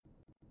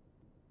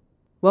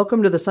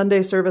Welcome to the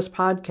Sunday Service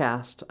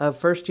podcast of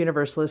First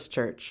Universalist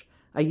Church,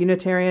 a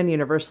Unitarian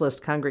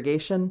Universalist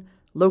congregation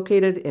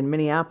located in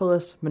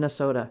Minneapolis,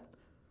 Minnesota.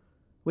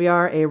 We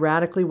are a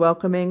radically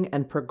welcoming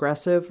and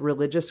progressive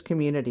religious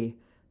community,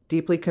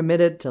 deeply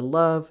committed to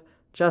love,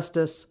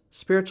 justice,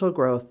 spiritual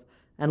growth,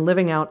 and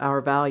living out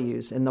our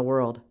values in the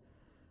world.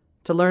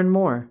 To learn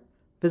more,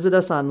 visit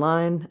us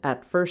online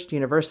at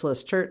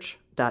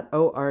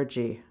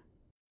firstuniversalistchurch.org.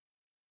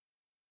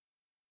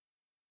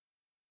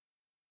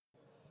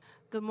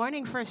 Good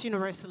morning, First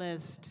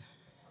Universalist.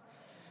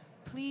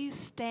 Please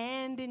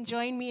stand and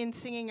join me in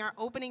singing our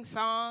opening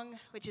song,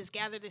 which is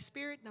Gather the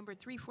Spirit, number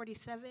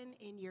 347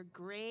 in your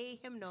gray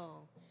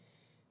hymnal.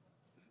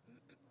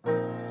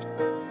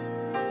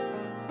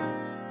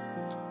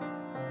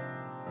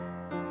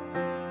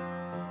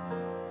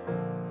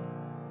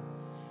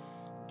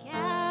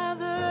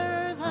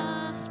 Gather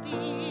the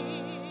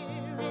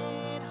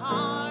Spirit,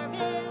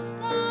 harvest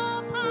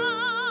the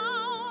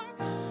power,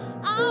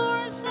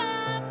 our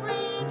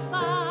separate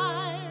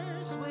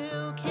fires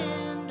will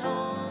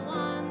kindle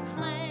one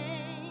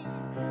flame.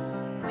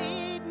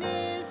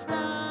 Witness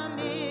the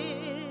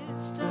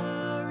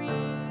mystery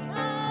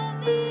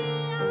of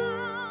the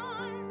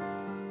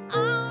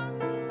hour.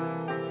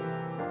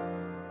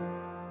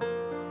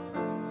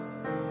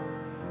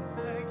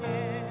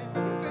 Again.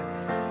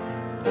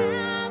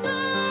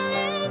 Gather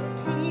in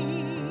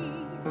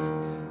peace,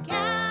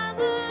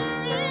 gather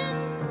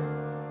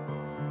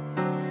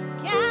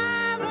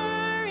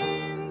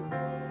in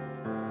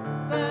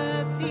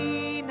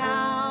empathy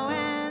now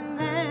and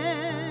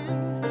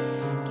then.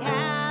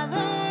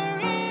 Gather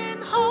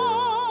in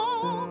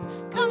hope,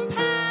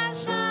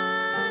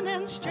 compassion,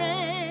 and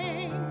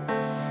strength.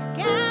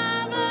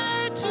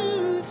 Gather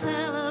to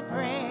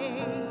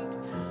celebrate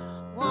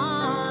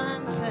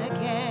once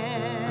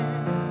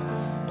again.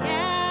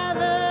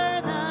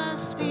 Gather the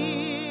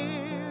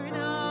spirit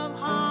of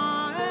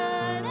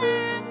heart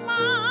and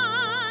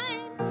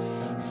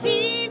mind.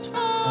 Seeds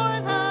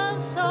for the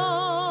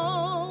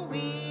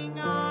sowing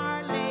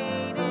are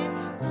laid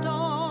in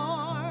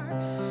store,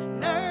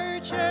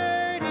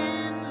 nurtured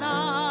in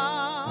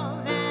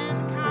love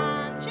and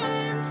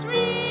conscience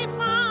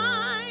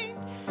refined,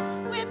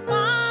 with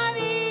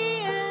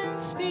body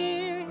and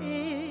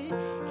spirit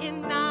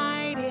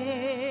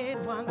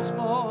united once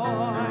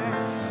more.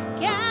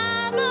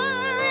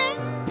 Gather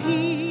in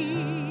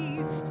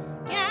peace,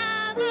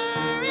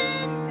 gather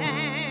in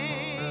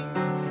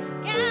thanks,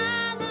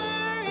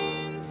 gather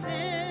in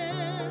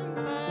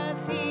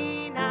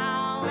sympathy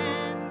now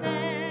and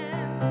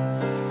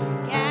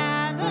then.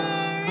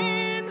 Gather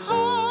in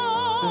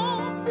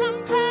hope,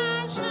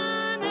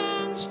 compassion,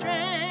 and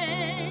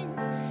strength.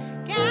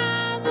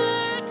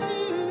 Gather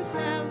to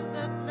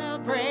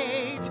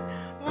celebrate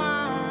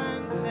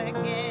once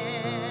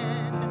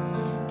again.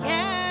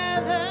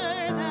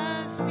 Gather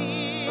the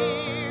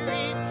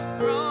Spirit,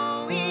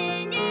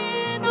 growing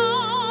in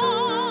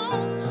all,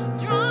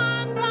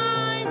 drawn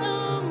by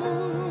the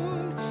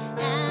moon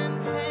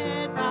and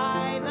fed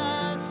by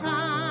the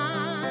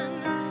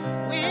sun.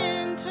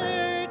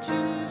 Winter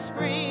to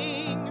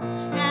spring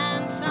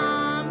and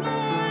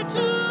summer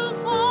to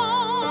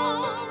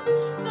fall,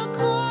 the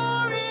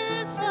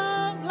chorus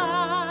of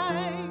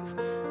life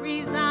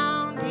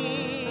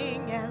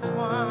resounding as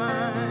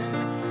one.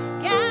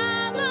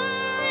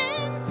 Gather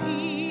in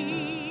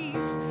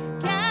peace,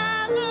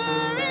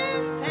 gather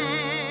in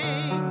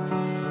thanks,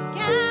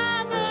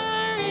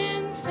 gather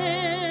in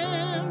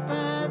sympathy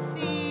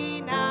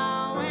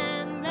now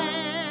and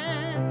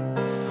then.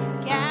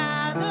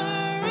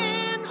 Gather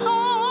in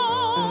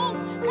hope,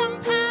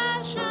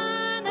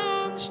 compassion,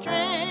 and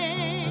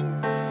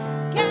strength.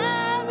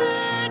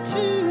 Gather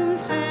to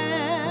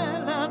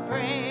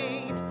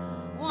celebrate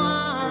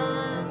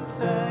once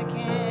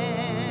again.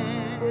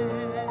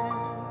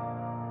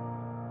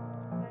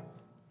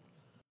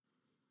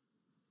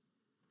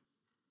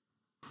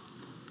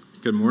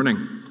 Good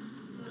morning.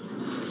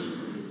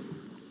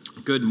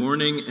 Good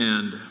morning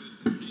and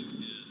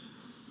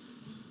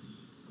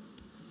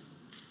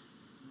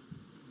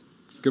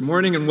good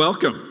morning and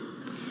welcome.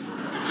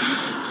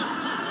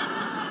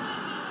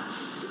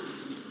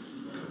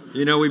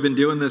 You know, we've been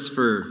doing this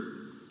for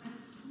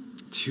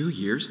 2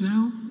 years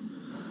now?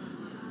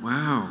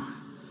 Wow.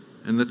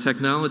 And the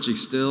technology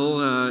still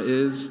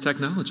is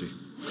technology.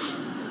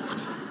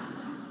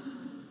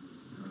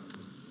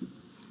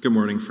 Good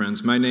morning,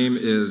 friends. My name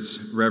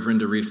is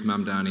Reverend Arif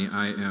Mamdani.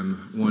 I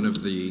am one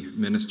of the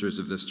ministers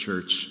of this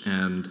church,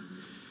 and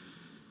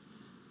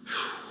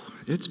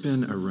it's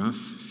been a rough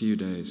few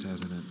days,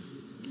 hasn't it?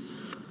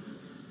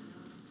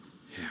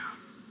 Yeah,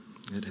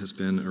 it has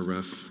been a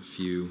rough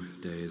few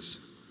days.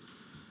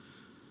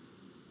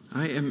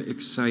 I am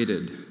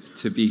excited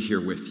to be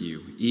here with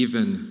you,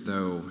 even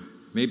though,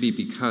 maybe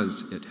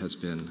because it has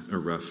been a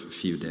rough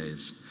few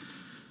days.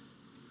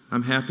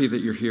 I'm happy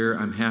that you're here.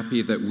 I'm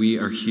happy that we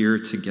are here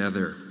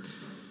together.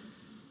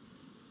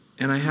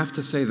 And I have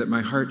to say that my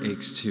heart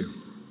aches too.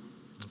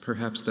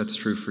 Perhaps that's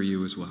true for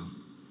you as well.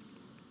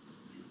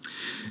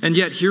 And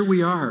yet here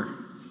we are.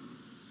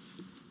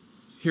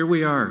 Here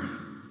we are,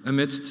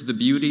 amidst the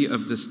beauty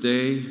of this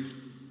day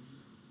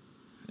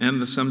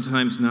and the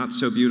sometimes not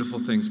so beautiful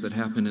things that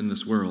happen in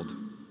this world.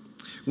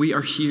 We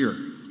are here.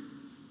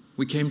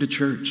 We came to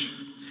church.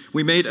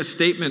 We made a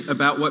statement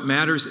about what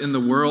matters in the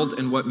world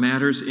and what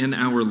matters in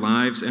our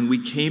lives, and we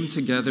came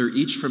together,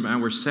 each from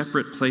our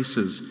separate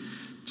places,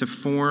 to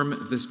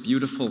form this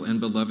beautiful and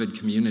beloved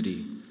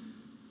community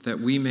that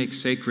we make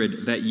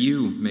sacred, that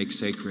you make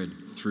sacred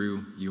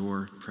through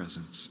your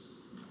presence.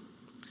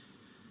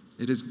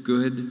 It is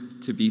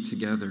good to be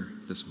together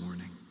this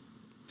morning.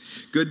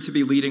 Good to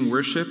be leading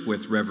worship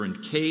with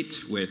Reverend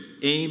Kate, with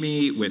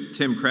Amy, with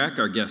Tim Crack,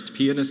 our guest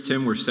pianist.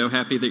 Tim, we're so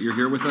happy that you're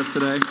here with us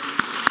today.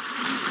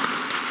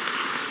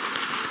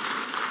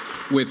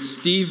 With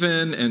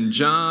Stephen and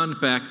John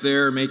back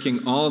there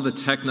making all the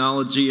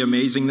technology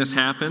amazingness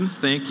happen.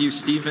 Thank you,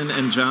 Stephen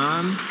and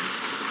John.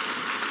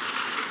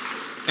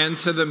 And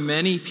to the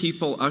many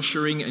people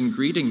ushering and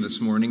greeting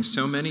this morning,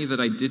 so many that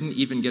I didn't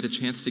even get a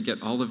chance to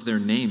get all of their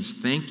names.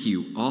 Thank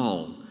you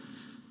all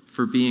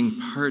for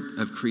being part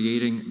of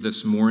creating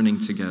this morning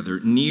together,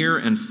 near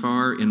and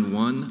far in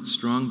one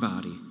strong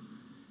body.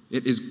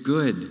 It is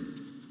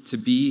good to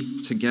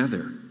be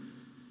together.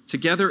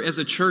 Together as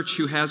a church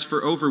who has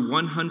for over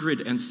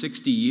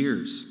 160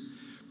 years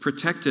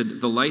protected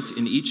the light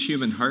in each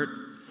human heart,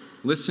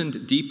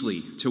 listened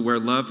deeply to where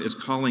love is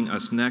calling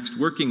us next,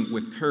 working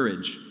with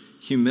courage,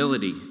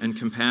 humility, and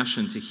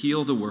compassion to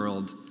heal the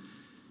world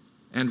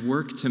and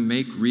work to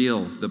make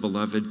real the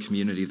beloved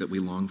community that we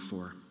long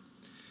for.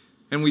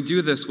 And we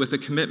do this with a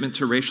commitment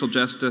to racial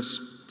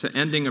justice, to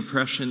ending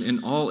oppression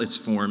in all its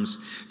forms,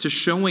 to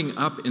showing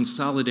up in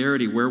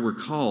solidarity where we're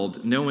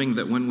called, knowing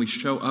that when we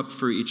show up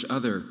for each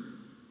other,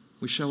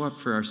 we show up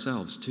for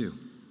ourselves too.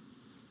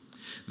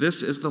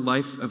 This is the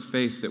life of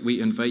faith that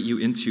we invite you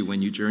into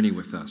when you journey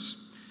with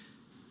us.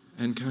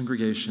 And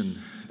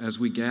congregation, as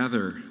we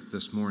gather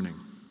this morning,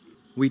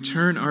 we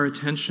turn our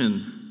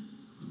attention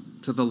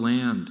to the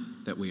land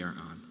that we are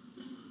on,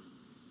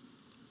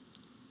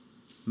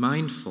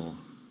 mindful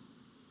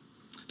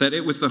that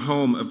it was the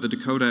home of the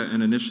Dakota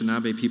and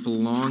Anishinaabe people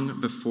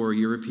long before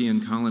European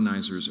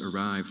colonizers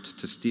arrived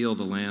to steal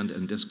the land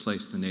and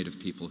displace the native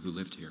people who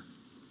lived here.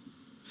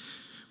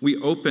 We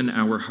open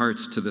our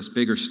hearts to this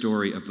bigger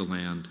story of the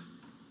land,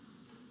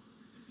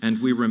 and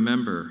we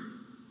remember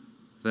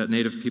that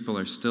native people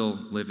are still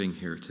living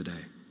here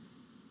today.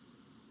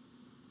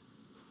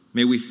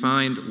 May we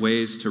find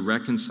ways to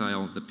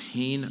reconcile the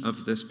pain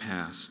of this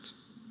past,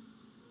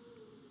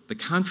 the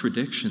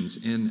contradictions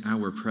in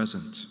our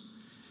present,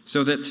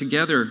 so that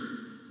together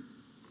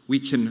we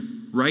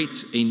can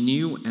write a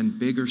new and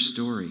bigger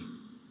story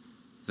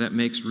that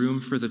makes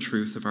room for the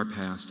truth of our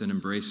past and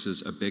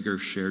embraces a bigger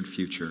shared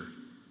future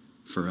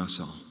for us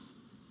all.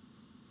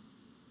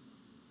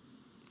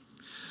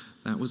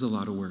 That was a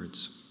lot of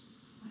words.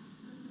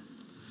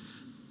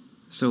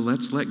 So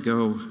let's let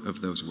go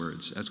of those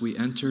words as we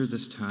enter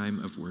this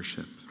time of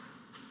worship.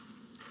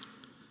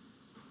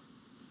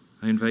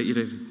 I invite you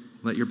to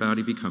let your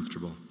body be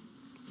comfortable,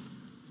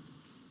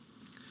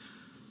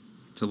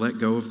 to let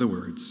go of the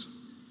words,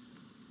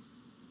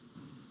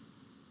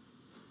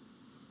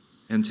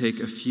 and take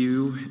a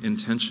few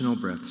intentional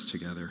breaths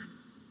together,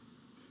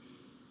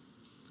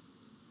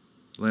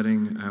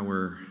 letting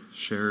our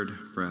shared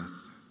breath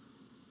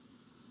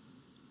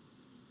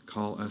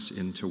call us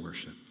into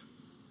worship.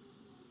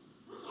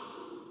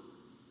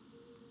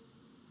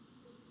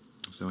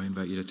 So I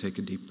invite you to take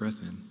a deep breath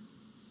in,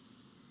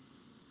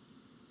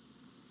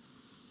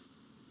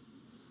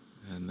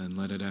 and then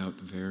let it out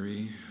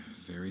very,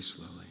 very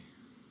slowly.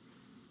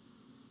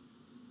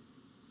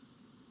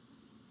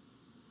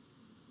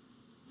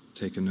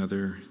 Take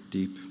another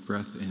deep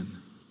breath in.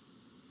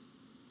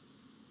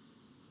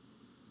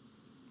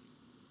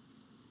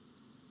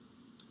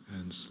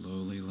 And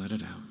slowly let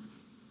it out.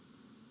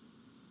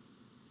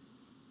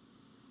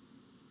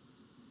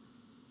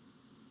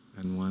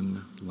 And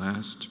one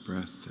last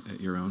breath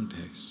at your own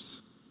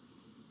pace.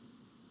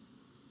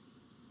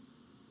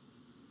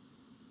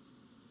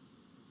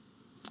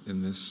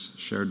 In this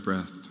shared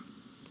breath,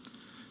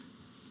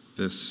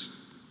 this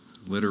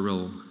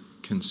literal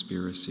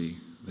conspiracy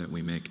that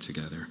we make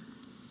together.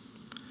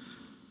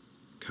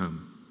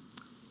 Come,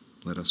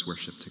 let us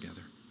worship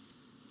together.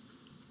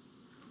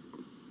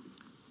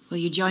 Will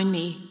you join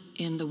me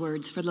in the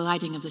words for the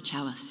lighting of the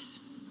chalice?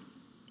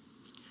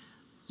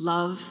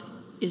 Love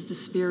is the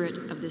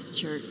spirit of this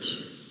church,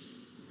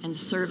 and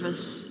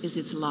service is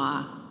its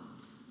law.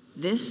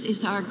 This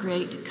is our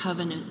great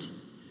covenant,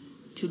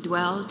 to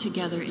dwell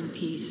together in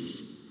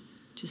peace,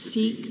 to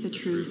seek the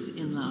truth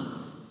in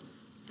love,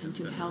 and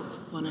to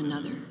help one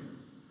another.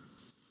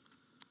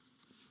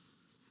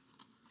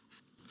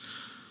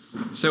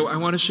 So I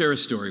want to share a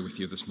story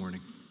with you this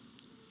morning.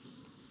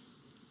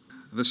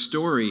 The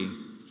story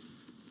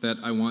that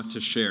I want to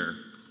share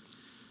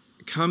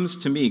comes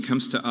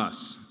to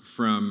us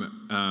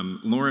from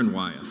Lauren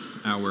Wyeth,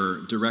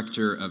 our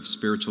Director of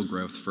Spiritual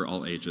Growth for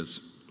All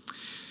Ages.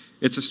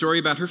 It's a story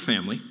about her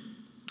family,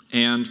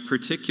 and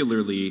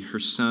particularly her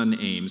son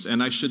Ames.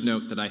 And I should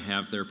note that I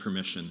have their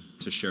permission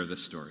to share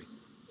this story.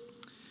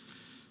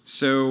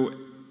 So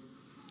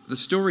the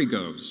story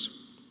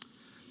goes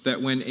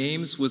that when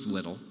Ames was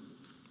little,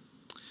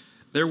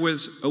 there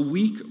was a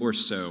week or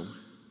so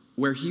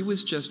where he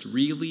was just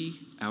really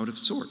out of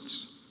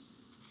sorts.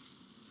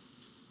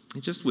 He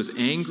just was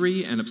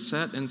angry and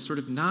upset and sort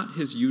of not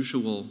his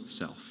usual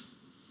self.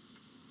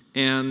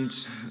 And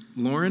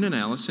Lauren and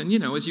Allison,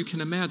 as you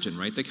can imagine,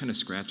 right? They kind of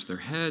scratched their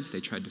heads. They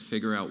tried to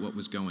figure out what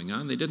was going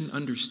on. They didn't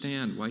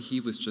understand why he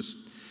was just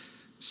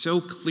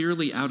so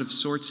clearly out of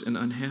sorts and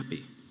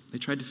unhappy. They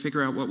tried to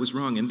figure out what was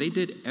wrong, and they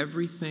did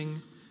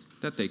everything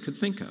that they could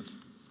think of.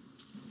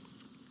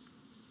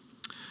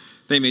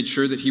 They made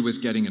sure that he was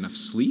getting enough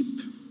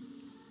sleep.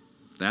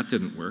 That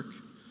didn't work.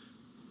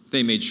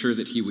 They made sure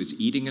that he was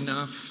eating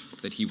enough,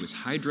 that he was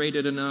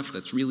hydrated enough.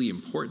 That's really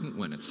important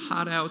when it's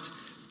hot out.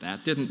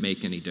 That didn't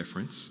make any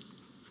difference.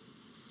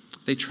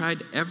 They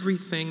tried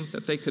everything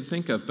that they could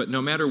think of, but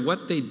no matter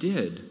what they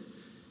did,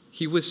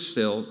 he was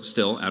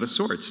still out of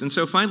sorts. And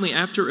so finally,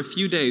 after a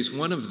few days,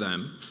 one of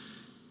them,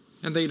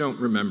 and they don't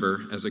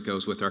remember, as it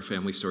goes with our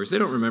family stories, they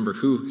don't remember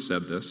who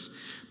said this,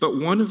 but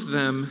one of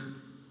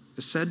them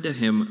said to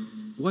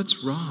him,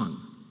 "What's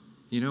wrong?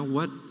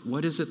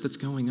 What is it that's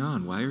going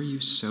on? Why are you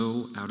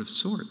so out of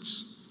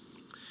sorts?"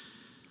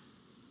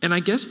 And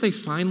I guess they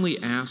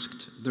finally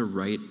asked the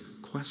right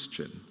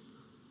question.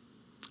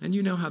 And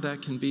you know how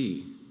that can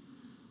be.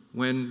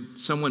 When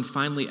someone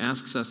finally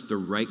asks us the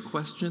right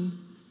question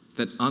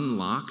that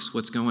unlocks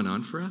what's going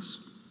on for us.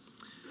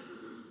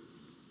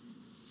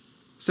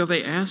 So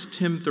they asked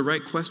him the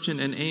right question,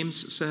 and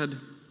Ames said,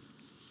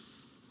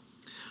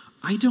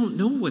 "I don't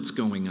know what's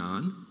going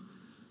on,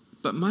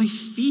 but my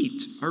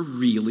feet are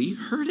really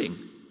hurting."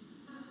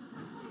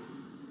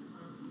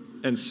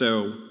 And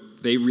so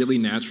they really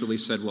naturally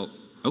said, "Well,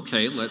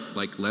 okay,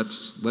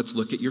 let's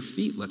look at your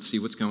feet. Let's see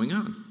what's going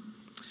on."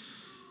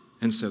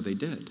 And so they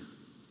did.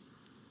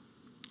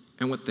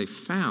 And what they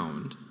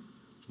found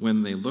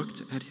when they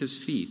looked at his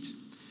feet,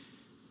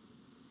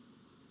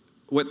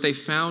 what they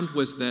found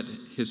was that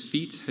his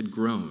feet had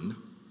grown,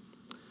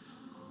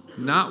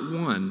 not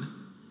one,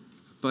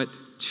 but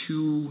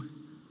 2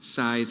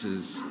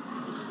 sizes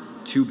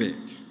too big.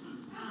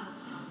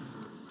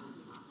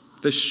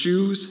 The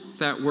shoes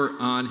that were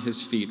on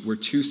his feet were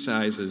 2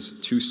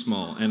 sizes too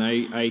small. And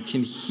I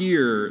can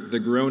hear the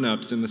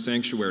grown-ups in the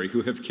sanctuary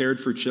who have cared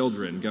for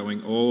children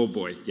going, "Oh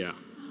boy, yeah."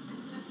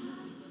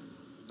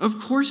 Of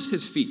course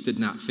his feet did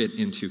not fit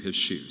into his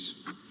shoes.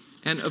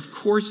 And of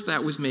course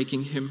that was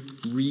making him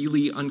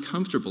really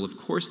uncomfortable. Of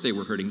course they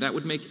were hurting. That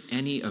would make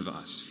any of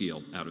us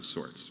feel out of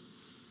sorts.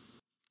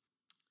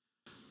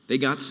 They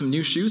got some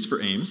new shoes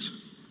for Ames,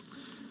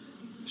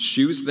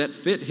 shoes that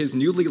fit his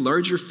newly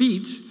larger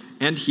feet,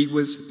 and he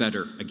was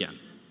better again.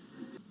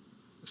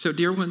 So,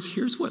 dear ones,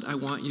 here's what I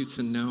want you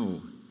to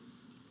know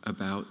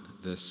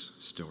about this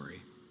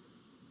story.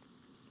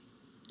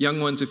 Young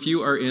ones, if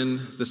you are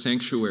in the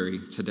sanctuary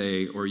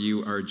today or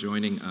you are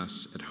joining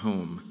us at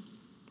home,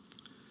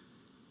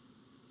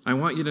 I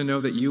want you to know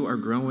that you are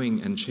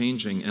growing and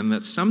changing, and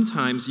that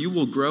sometimes you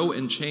will grow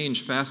and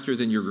change faster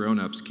than your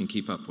grown-ups can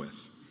keep up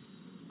with.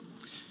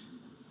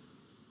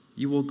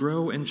 You will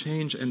grow and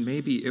change, and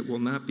maybe it will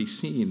not be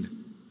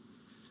seen.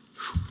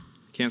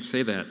 Can't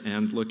say that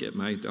and look at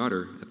my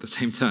daughter at the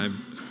same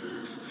time.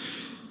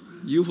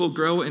 You will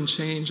grow and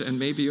change, and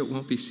maybe it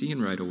won't be seen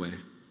right away.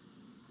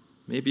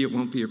 Maybe it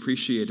won't be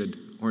appreciated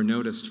or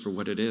noticed for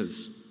what it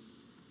is.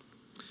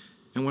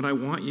 And what I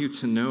want you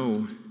to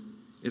know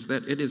is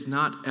that it is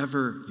not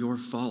ever your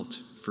fault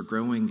for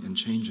growing and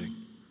changing.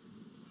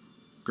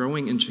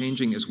 Growing and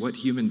changing is what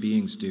human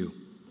beings do.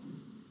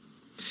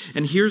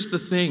 And here's the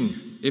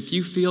thing, if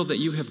you feel that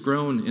you have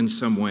grown in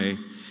some way,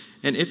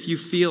 and if you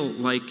feel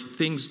like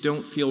things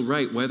don't feel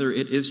right, whether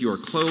it is your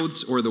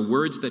clothes or the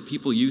words that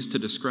people use to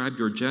describe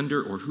your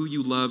gender or who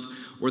you love,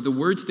 or the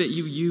words that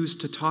you use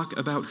to talk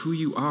about who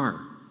you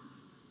are,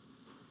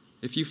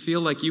 if you feel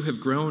like you have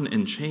grown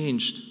and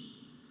changed,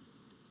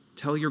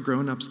 tell your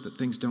grown-ups that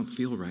things don't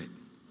feel right.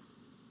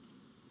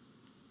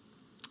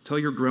 Tell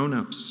your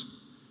grown-ups.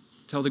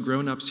 Tell the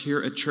grown-ups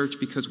here at church,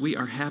 because we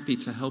are happy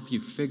to help you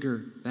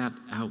figure that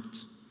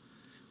out.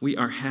 We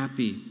are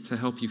happy to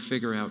help you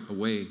figure out a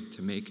way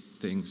to make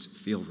things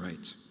feel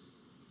right.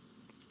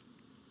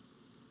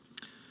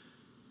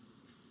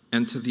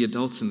 And to the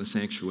adults in the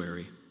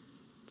sanctuary,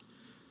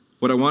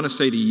 what I want to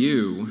say to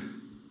you,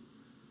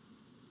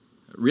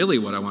 really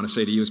what I want to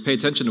say to you is pay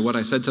attention to what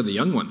I said to the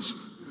young ones.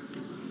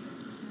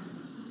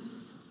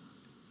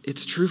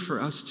 It's true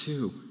for us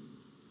too,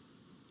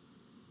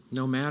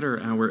 no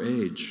matter our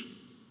age.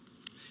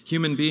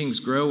 Human beings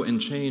grow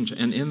and change,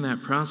 and in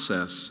that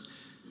process,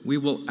 we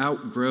will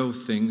outgrow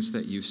things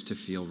that used to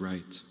feel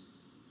right.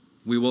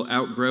 We will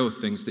outgrow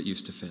things that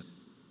used to fit.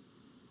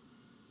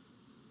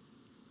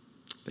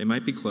 They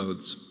might be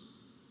clothes,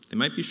 they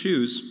might be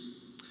shoes,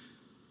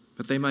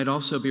 but they might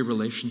also be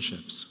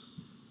relationships.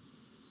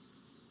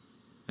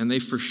 And they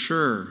for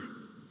sure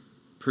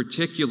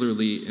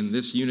particularly in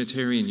this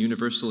Unitarian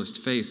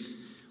Universalist faith,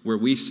 where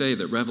we say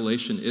that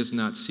revelation is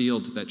not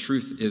sealed, that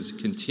truth is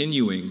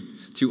continuing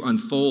to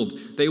unfold,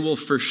 they will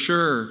for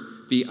sure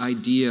be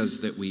ideas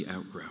that we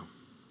outgrow.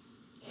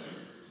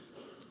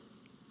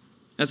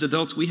 As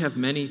adults, we have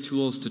many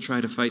tools to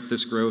try to fight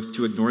this growth,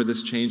 to ignore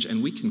this change,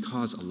 and we can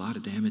cause a lot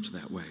of damage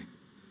that way.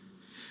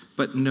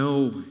 But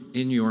know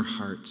in your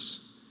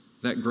hearts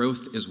that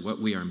growth is what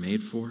we are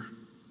made for,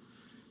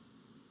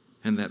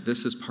 and that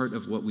this is part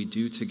of what we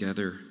do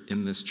together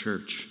in this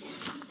church.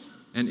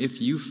 And if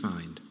you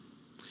find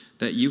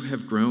that you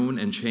have grown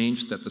and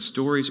changed, that the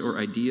stories or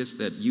ideas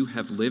that you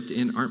have lived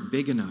in aren't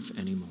big enough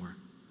anymore,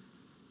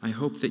 I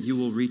hope that you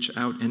will reach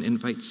out and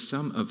invite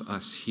some of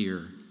us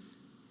here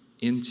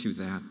into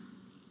that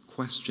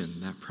question,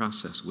 that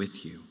process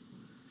with you.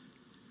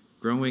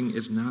 Growing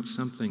is not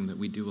something that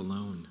we do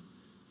alone.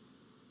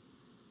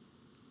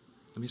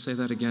 Let me say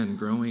that again.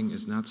 Growing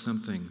is not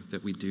something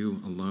that we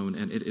do alone,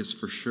 and it is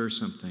for sure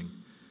something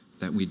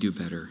that we do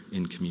better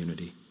in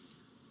community.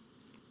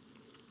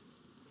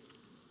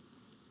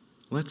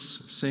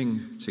 Let's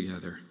sing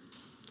together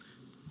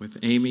with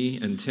Amy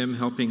and Tim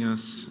helping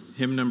us.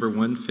 Hymn number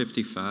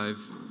 155,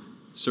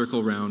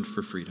 Circle Round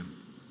for Freedom.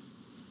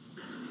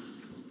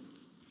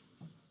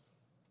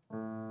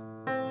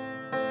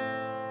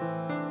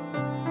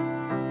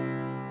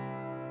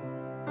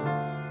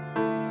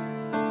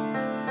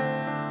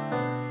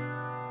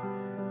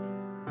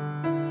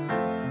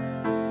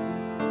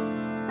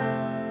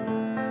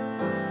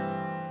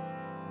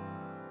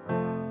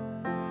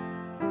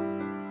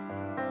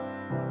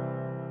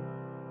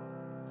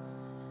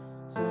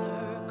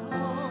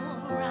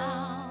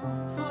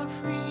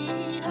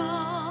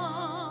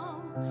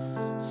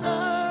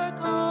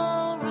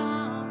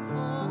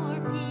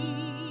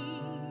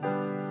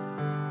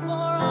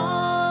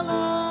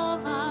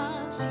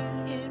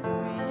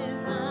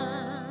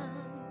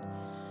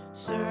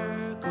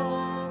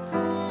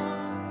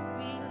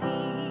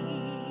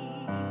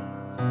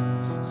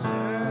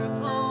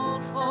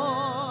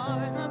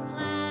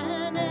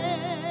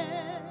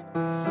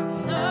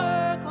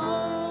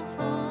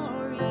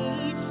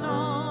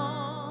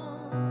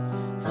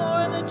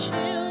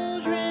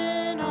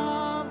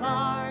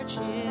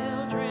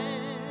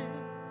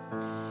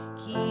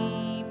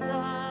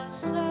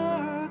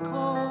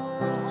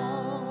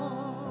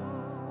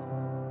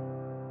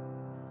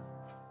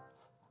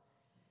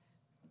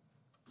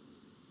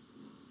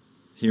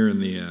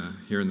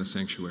 Here in the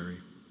sanctuary,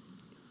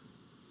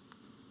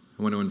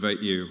 I want to invite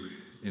you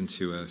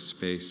into a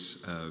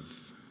space of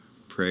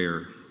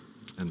prayer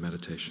and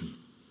meditation.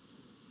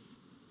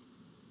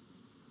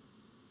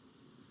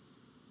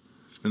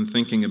 I've been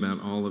thinking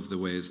about all of the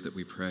ways that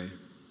we pray.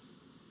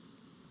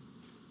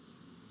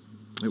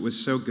 It was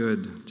so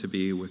good to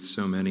be with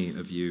so many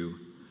of you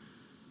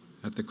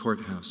at the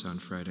courthouse on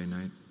Friday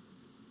night.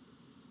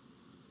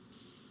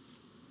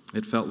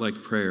 It felt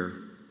like prayer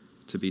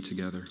to be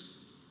together.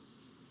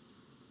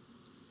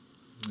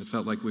 It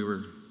felt like we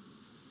were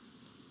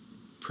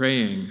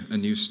praying a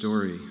new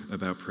story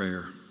about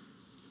prayer,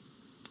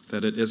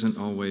 that it isn't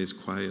always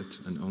quiet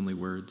and only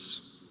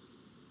words,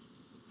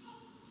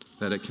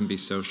 that it can be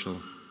social.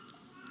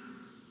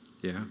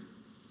 Yeah.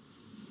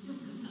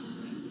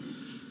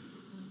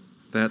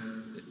 That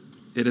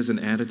it is an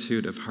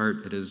attitude of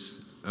heart, it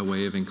is a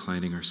way of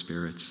inclining our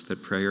spirits,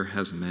 that prayer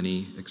has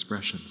many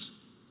expressions.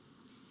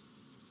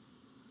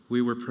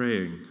 We were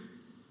praying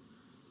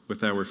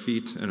with our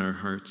feet and our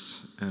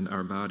hearts and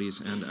our bodies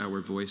and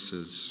our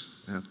voices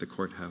at the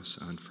courthouse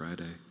on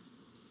Friday.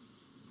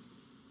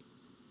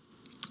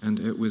 And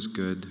it was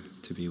good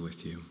to be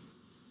with you,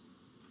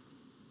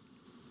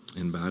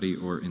 in body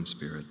or in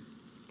spirit.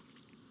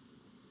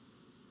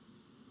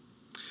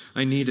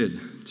 I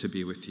needed to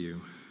be with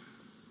you,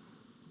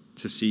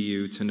 to see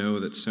you, to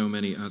know that so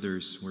many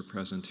others were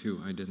present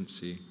who I didn't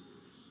see.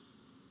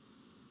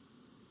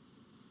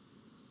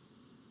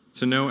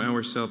 To know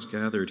ourselves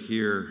gathered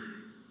here,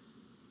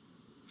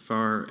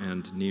 far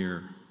and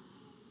near,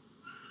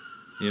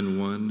 in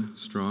one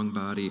strong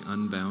body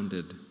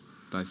unbounded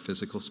by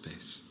physical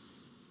space,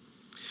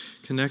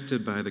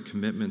 connected by the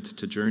commitment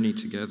to journey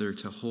together,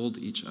 to hold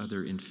each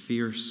other in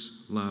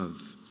fierce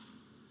love,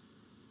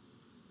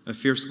 a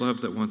fierce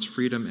love that wants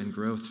freedom and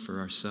growth for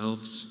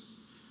ourselves,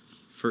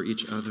 for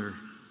each other,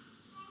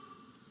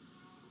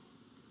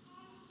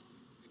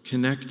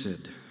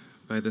 connected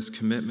by this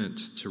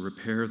commitment to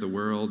repair the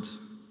world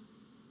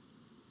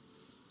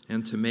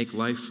and to make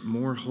life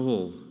more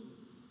whole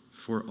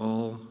for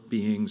all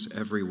beings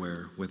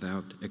everywhere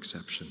without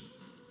exception.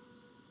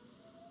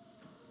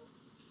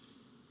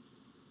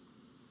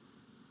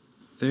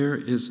 There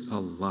is a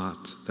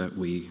lot that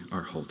we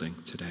are holding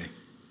today.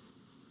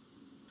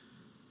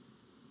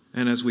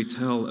 And as we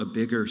tell a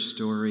bigger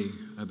story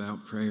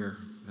about prayer,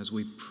 as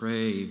we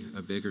pray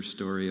a bigger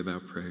story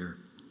about prayer,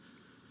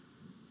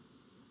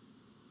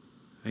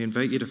 I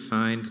invite you to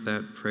find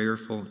that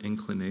prayerful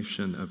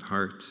inclination of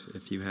heart,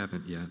 if you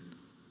haven't yet,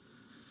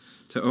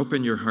 to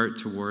open your heart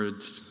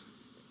towards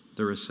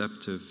the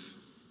receptive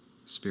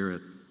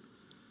spirit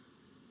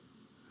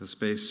a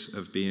space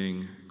of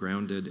being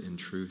grounded in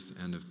truth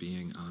and of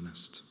being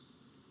honest.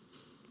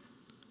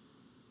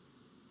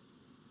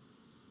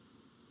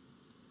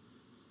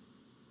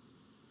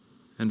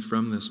 And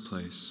from this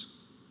place,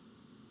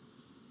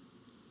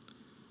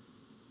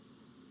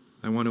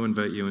 I want to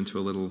invite you into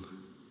a little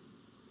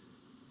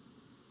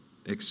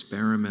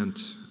experiment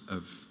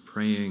of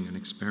praying, an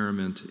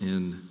experiment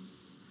in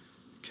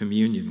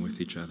communion with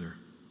each other.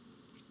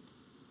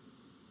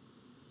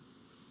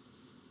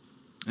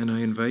 And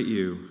I invite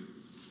you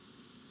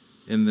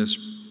in this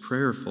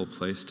prayerful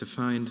place to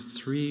find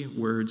 3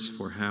 words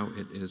for how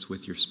it is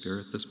with your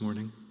spirit this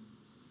morning.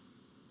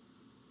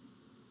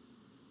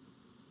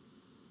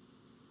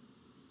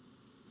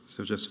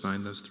 So just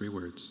find those 3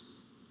 words.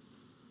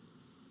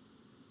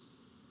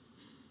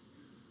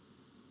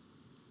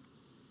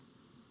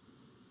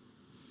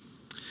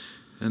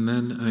 And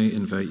then I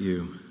invite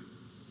you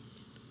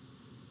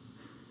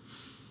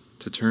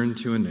to turn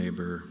to a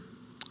neighbor,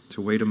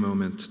 to wait a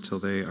moment till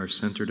they are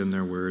centered in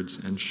their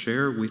words, and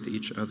share with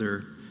each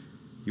other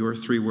your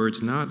 3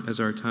 words, not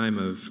as our time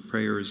of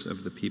prayers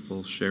of the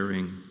people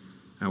sharing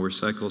our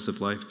cycles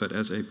of life, but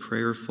as a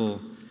prayerful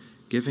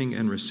giving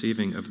and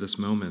receiving of this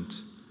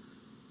moment,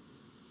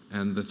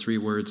 and the 3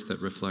 words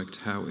that reflect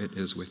how it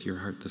is with your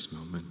heart this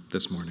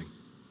morning.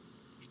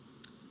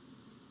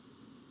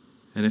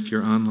 And if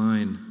you're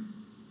online,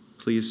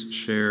 please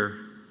share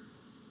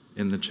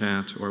in the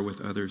chat or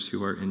with others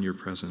who are in your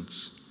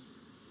presence.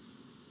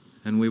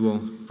 And we will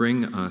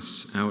bring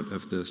us out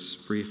of this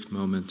brief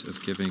moment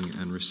of giving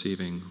and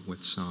receiving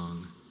with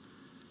song.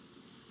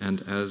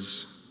 And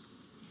as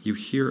you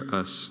hear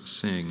us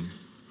sing,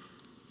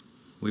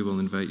 we will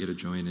invite you to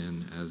join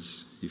in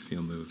as you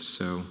feel moved.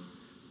 So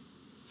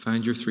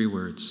find your 3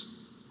 words.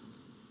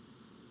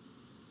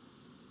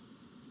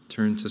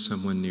 Turn to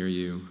someone near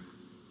you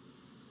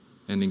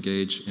and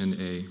engage in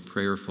a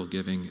prayerful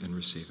giving and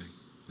receiving.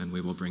 And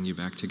we will bring you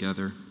back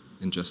together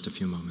in just a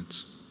few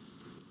moments.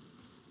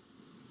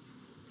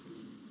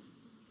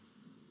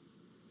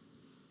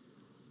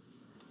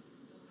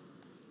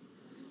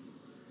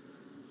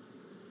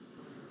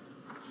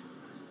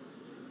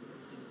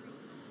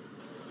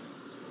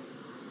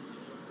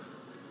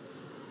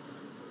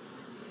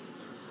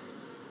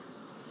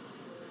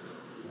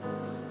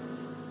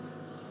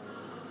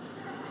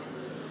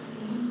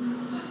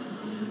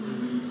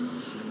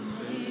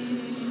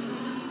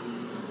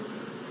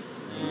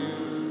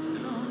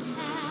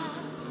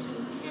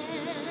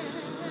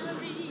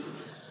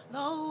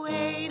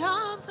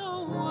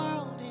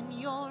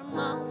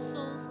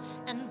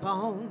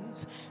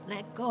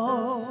 Let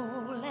go,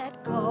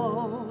 let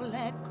go,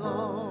 let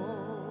go.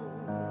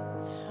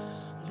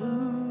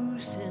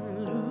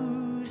 Loosen,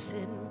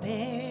 loosen,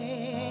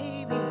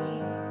 baby.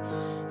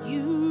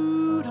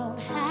 You don't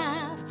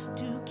have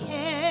to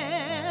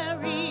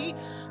carry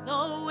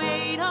the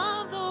weight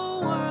of the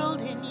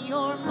world in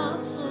your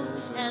muscles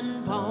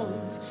and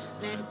bones.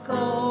 Let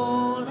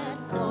go,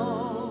 let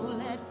go,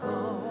 let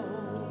go.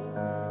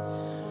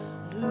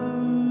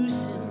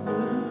 Loosen,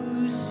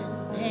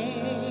 loosen, baby.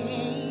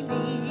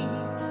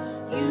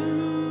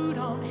 You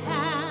don't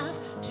have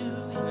to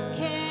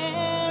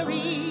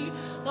carry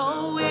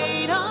the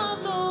weight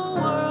of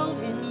the world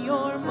in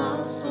your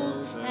muscles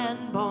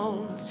and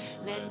bones.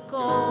 Let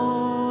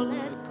go,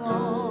 let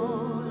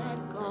go,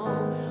 let go.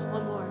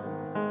 One more.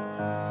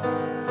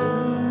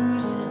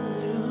 Loosen,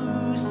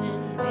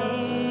 loosen,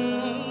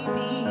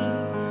 baby.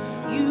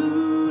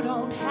 You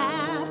don't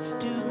have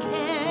to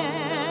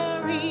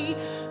carry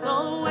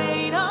the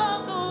weight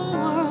of the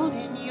world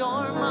in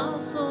your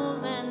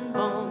muscles and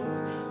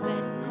bones.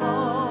 Let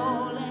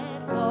go,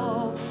 let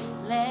go,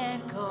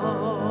 let go.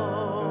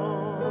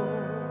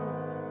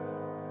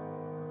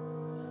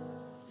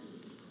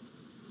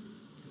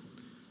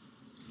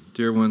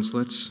 Dear ones,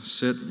 let's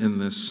sit in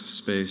this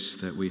space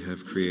that we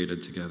have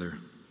created together.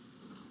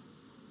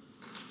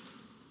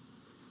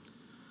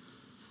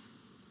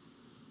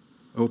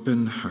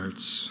 Open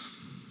hearts,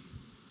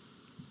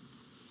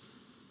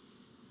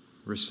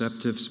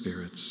 receptive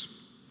spirits,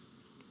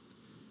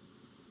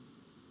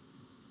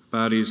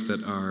 bodies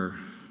that are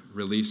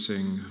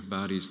releasing,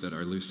 bodies that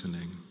are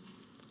loosening.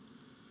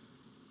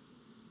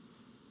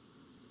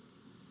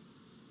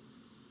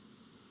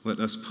 Let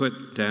us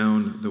put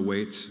down the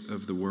weight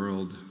of the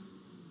world,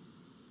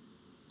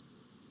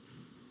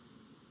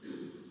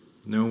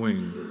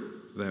 knowing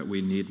that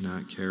we need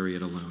not carry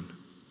it alone.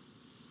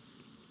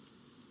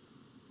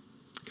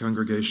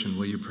 Congregation,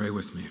 will you pray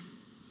with me?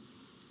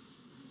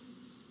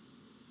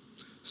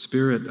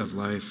 Spirit of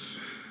life,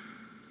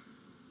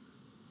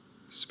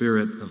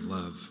 Spirit of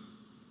love,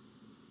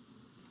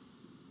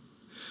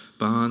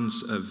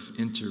 bonds of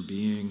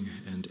interbeing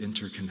and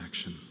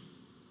interconnection,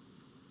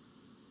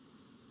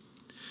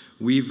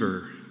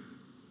 weaver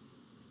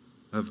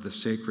of the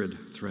sacred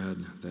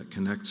thread that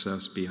connects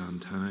us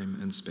beyond time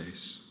and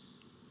space.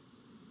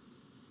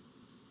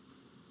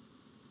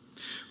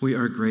 We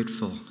are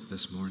grateful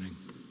this morning.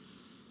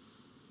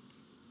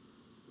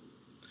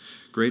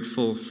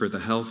 Grateful for the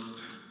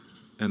health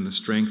and the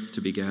strength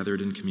to be gathered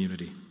in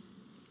community.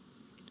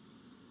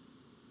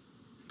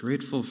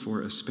 Grateful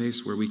for a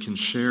space where we can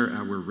share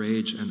our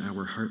rage and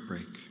our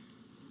heartbreak.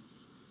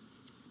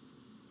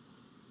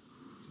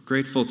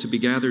 Grateful to be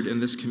gathered in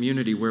this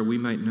community where we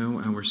might know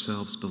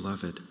ourselves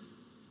beloved,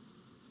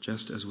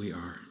 just as we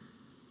are.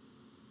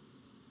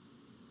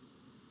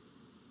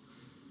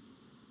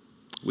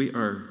 We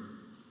are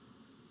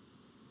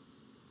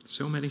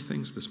so many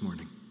things this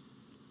morning.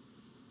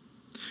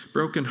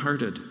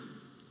 Broken-hearted,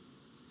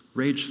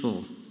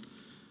 rageful,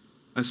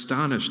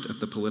 astonished at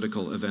the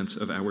political events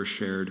of our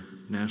shared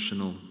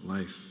national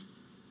life.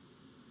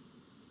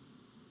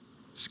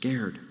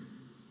 Scared,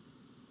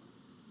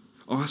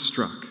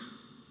 awestruck.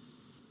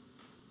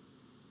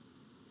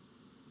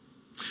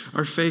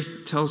 Our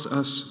faith tells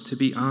us to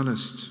be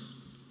honest.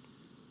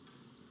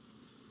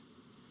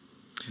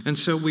 And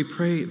so we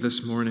pray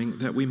this morning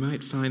that we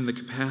might find the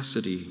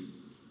capacity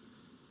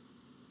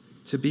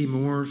to be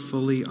more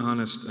fully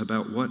honest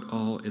about what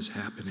all is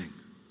happening.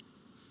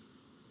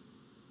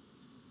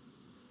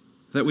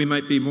 That we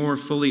might be more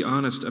fully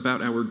honest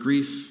about our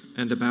grief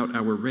and about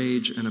our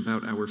rage and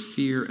about our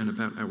fear and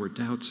about our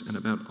doubts and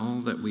about all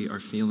that we are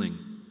feeling.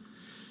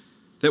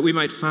 That we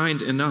might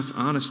find enough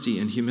honesty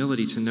and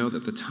humility to know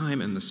that the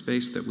time and the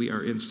space that we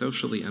are in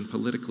socially and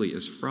politically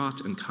is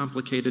fraught and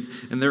complicated,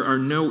 and there are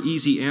no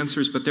easy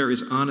answers, but there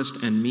is honest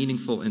and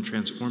meaningful and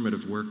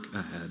transformative work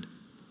ahead.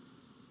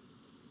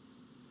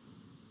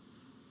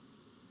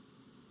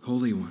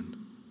 Holy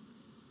One,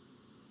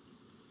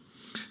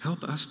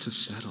 help us to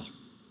settle.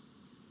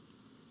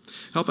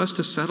 Help us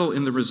to settle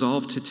in the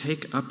resolve to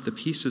take up the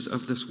pieces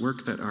of this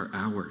work that are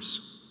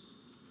ours,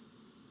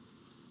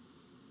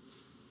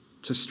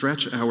 to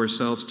stretch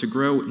ourselves, to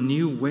grow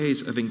new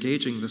ways of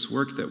engaging this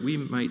work that we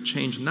might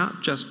change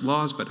not just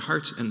laws, but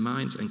hearts and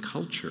minds and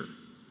culture,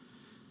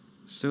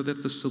 so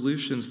that the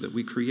solutions that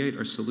we create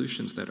are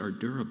solutions that are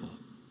durable,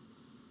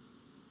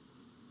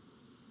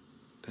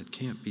 that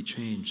can't be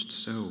changed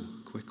so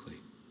quickly.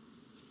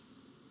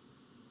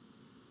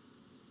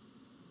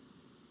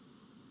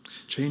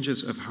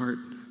 Changes of heart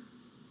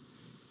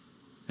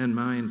and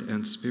mind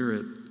and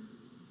spirit,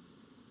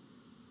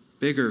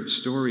 bigger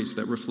stories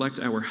that reflect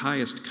our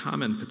highest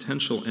common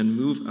potential and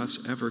move us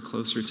ever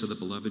closer to the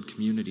beloved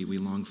community we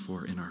long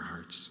for in our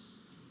hearts.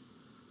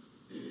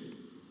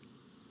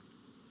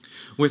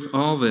 With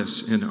all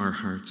this in our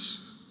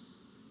hearts,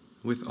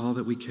 with all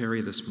that we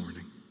carry this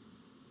morning,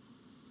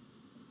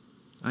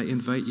 I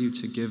invite you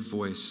to give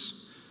voice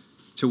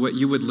to what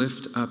you would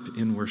lift up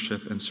in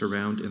worship and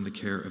surround in the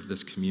care of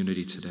this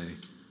community today,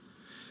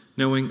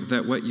 knowing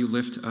that what you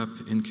lift up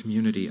in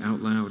community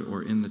out loud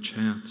or in the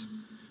chat,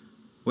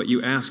 what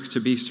you ask to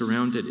be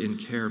surrounded in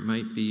care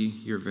might be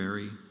your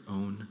very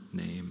own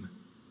name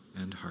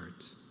and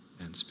heart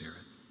and spirit.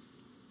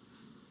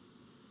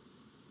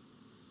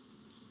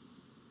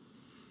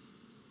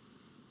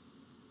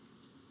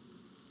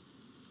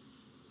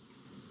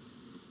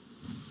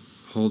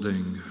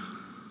 Holding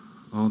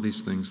all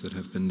these things that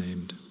have been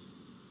named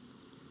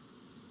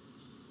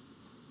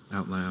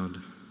out loud,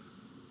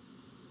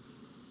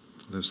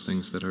 those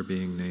things that are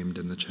being named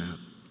in the chat,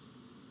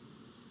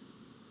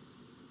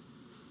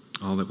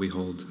 all that we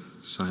hold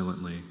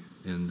silently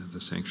in the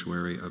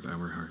sanctuary of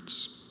our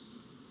hearts.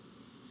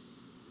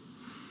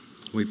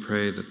 We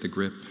pray that the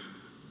grip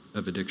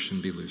of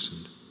addiction be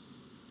loosened,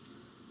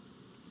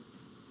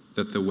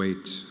 that the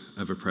weight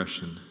of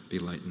oppression be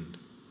lightened.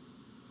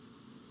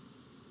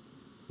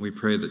 We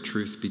pray that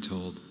truth be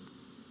told,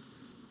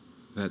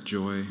 that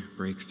joy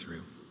break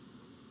through,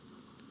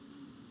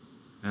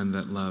 and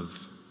that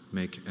love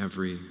make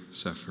every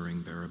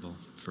suffering bearable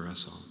for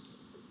us all.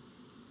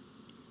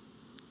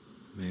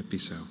 May it be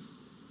so,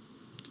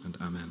 and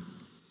amen.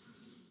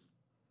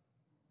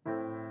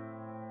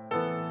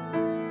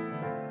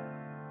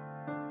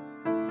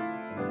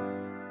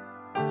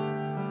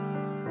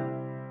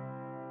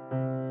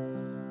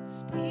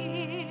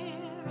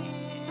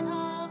 Spirit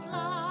of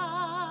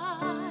life,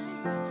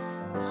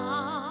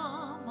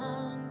 come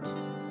unto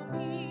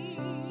me.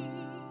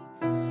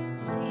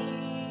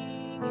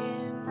 Sing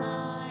in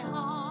my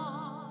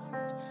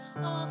heart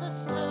all the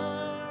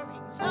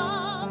stirrings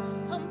of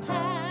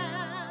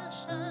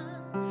compassion.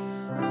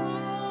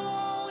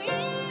 Blow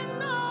in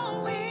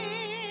the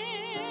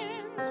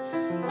wind,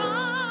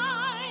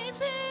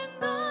 rise in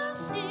the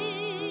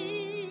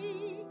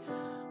sea,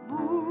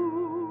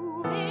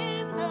 move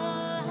in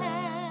the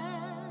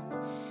hand,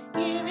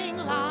 giving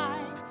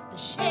life the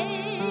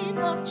shape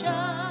of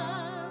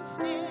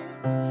justice.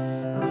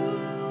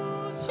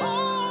 Roots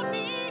hold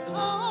me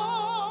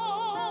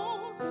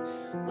close,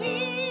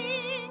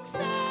 wings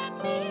set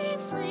me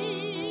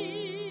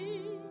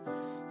free.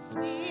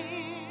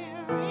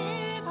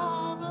 Spirit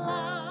of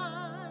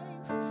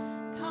life,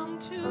 come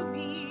to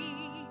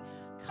me,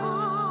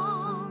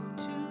 come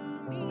to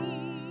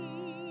me.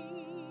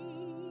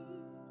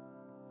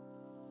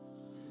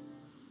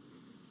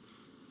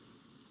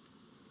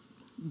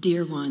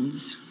 Dear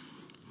ones,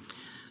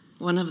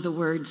 one of the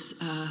words,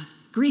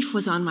 grief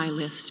was on my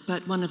list,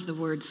 but one of the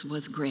words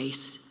was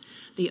grace,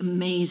 the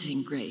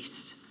amazing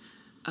grace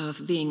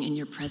of being in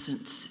your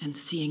presence and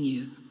seeing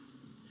you.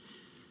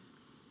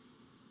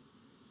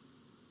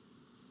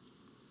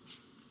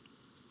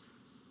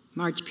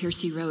 Marge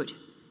Piercy wrote,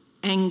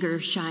 "Anger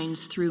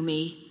shines through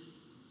me.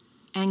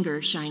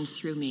 Anger shines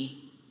through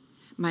me.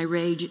 My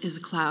rage is a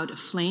cloud of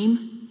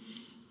flame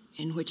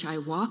in which I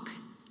walk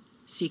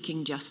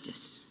seeking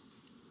justice.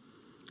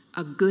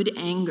 A good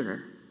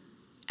anger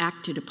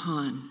acted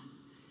upon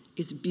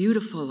is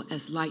beautiful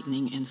as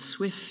lightning and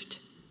swift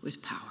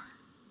with power."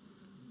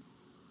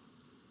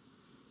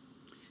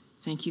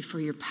 Thank you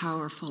for your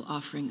powerful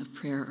offering of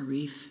prayer,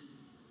 Arif.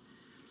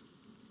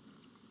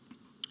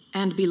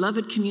 And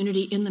beloved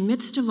community, in the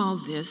midst of all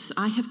this,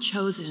 I have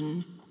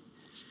chosen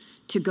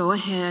to go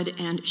ahead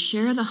and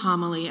share the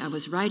homily I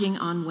was writing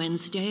on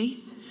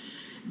Wednesday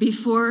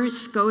before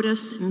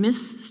SCOTUS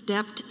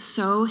misstepped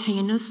so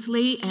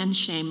heinously and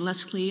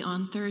shamelessly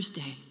on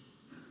Thursday.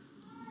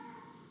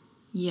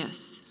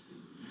 Yes.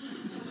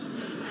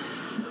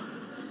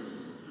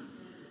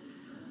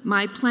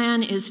 My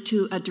plan is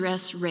to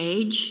address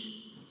rage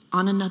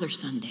on another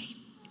Sunday.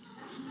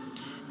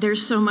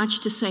 There's so much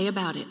to say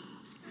about it,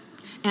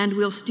 and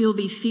we'll still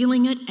be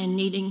feeling it and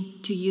needing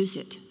to use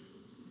it.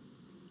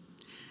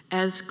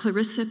 As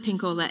Clarissa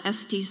Pinkola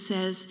Estes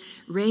says,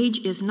 rage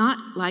is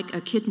not like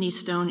a kidney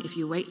stone. If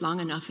you wait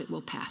long enough, it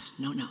will pass.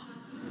 No.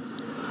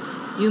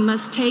 You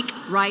must take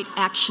right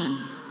action.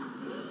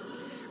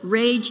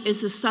 Rage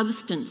is a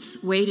substance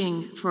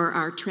waiting for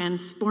our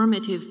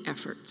transformative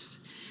efforts.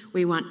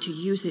 We want to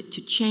use it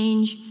to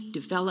change,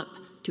 develop,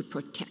 to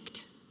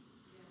protect.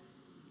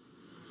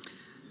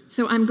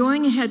 So I'm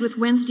going ahead with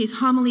Wednesday's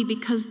homily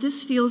because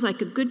this feels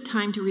like a good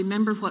time to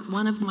remember what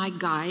one of my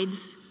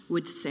guides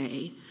would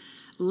say: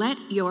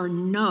 let your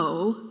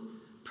no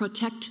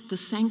protect the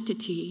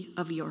sanctity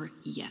of your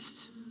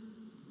yes.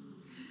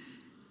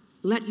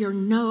 Let your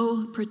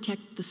no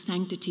protect the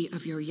sanctity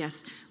of your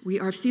yes. We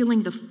are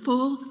feeling the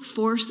full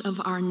force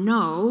of our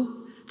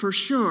no, for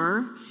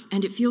sure,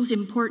 and it feels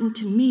important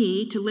to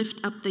me to lift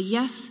up the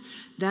yes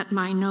that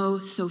my no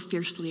so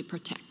fiercely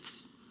protects.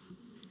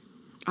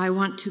 I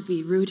want to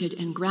be rooted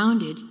and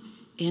grounded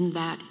in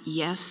that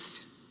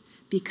yes,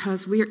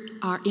 because we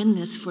are in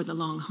this for the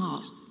long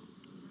haul,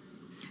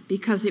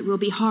 because it will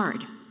be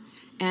hard,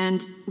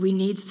 and we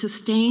need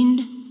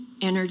sustained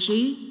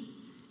energy,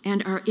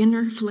 and our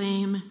inner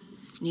flame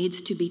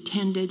needs to be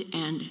tended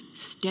and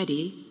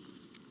steady,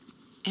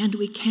 and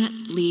we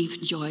can't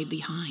leave joy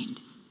behind.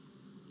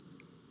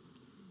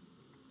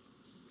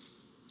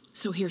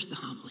 So here's the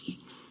homily.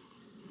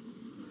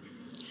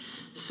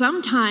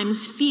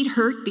 Sometimes feet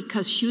hurt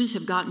because shoes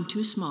have gotten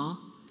too small,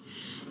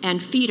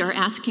 and feet are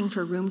asking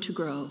for room to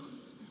grow.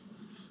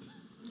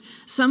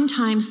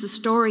 Sometimes the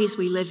stories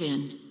we live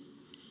in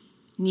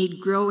need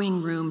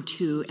growing room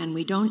too, and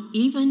we don't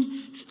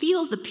even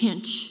feel the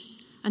pinch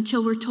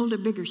until we're told a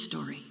bigger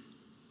story.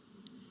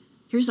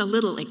 Here's a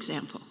little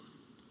example.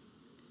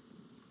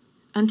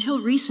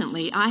 Until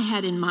recently, I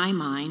had in my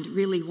mind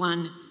really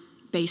one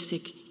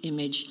basic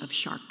image of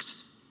sharks.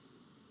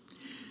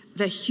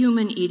 The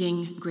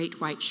human-eating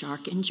great white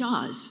shark in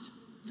Jaws.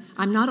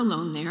 I'm not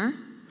alone there.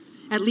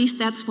 At least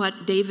that's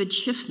what David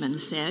Schiffman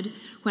said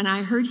when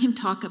I heard him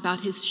talk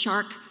about his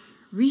shark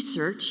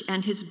research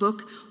and his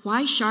book,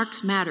 Why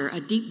Sharks Matter,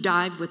 a deep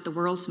dive with the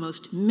world's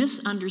most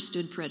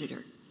misunderstood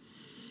predator.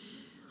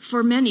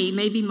 For many,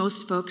 maybe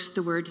most folks,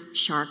 the word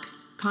shark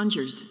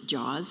conjures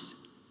Jaws.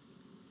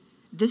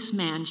 This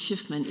man,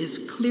 Schiffman, is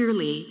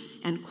clearly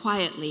and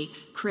quietly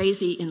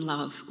crazy in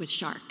love with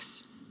sharks.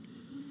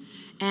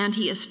 And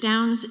he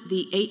astounds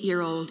the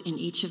 8-year-old in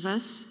each of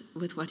us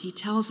with what he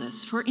tells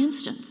us. For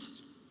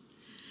instance,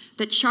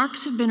 that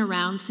sharks have been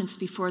around since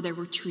before there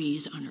were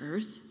trees on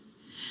Earth,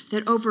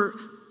 that over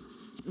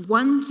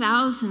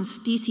 1,000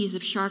 species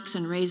of sharks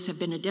and rays have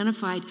been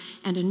identified,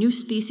 and a new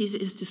species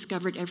is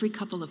discovered every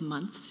couple of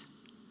months.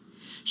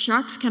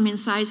 Sharks come in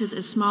sizes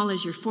as small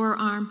as your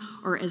forearm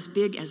or as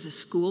big as a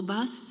school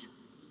bus.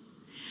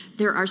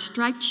 There are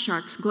striped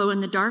sharks,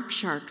 glow-in-the-dark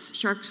sharks,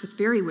 sharks with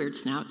very weird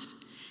snouts,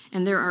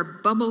 and there are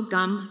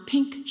bubblegum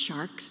pink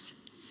sharks.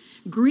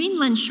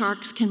 Greenland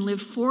sharks can live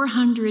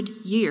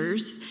 400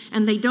 years,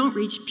 and they don't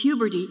reach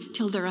puberty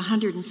till they're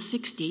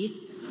 160.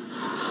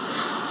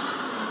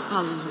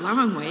 A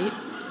long wait.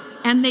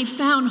 And they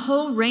found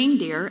whole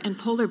reindeer and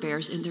polar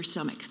bears in their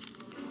stomachs.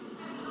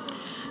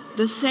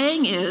 The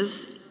saying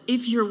is,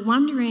 if you're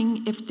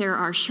wondering if there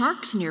are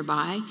sharks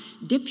nearby,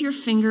 dip your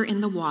finger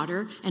in the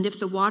water, and if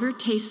the water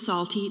tastes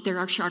salty, there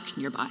are sharks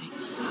nearby.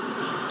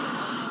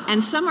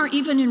 And some are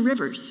even in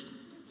rivers.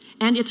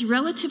 And it's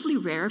relatively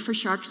rare for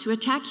sharks to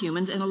attack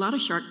humans, and a lot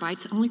of shark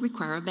bites only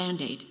require a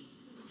Band-Aid.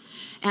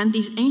 And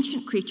these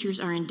ancient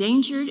creatures are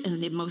endangered,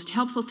 and the most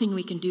helpful thing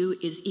we can do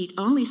is eat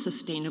only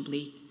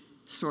sustainably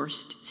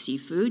sourced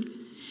seafood.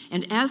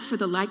 And as for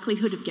the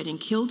likelihood of getting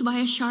killed by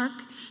a shark,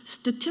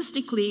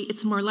 statistically,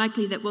 it's more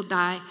likely that we'll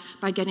die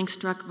by getting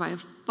struck by a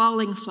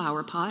falling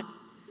flower pot.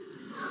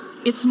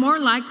 It's more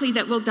likely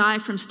that we'll die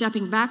from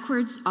stepping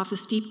backwards off a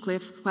steep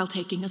cliff while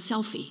taking a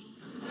selfie.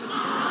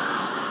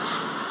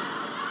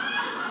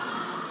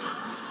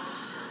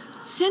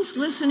 Since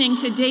listening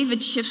to David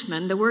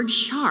Schiffman, the word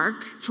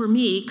shark, for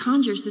me,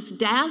 conjures this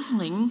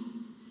dazzling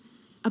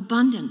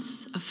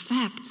abundance of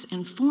facts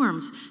and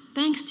forms.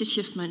 Thanks to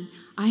Schiffman,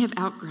 I have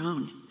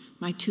outgrown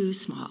my too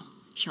small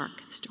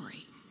shark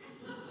story.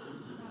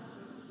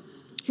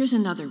 Here's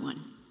another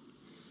one,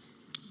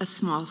 a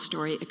small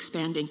story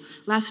expanding.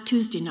 Last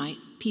Tuesday night,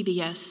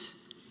 PBS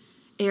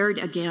aired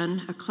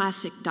again a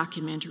classic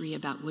documentary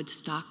about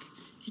Woodstock.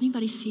 Did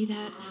anybody see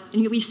that?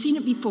 And we've seen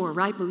it before,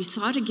 right? But we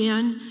saw it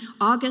again,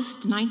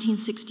 August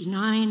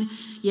 1969.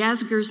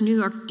 Yasgur's New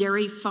York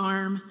dairy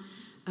farm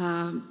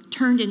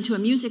turned into a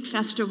music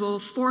festival,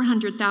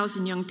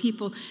 400,000 young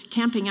people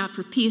camping out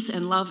for peace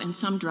and love and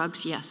some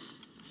drugs, yes.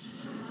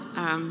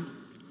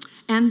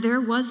 And there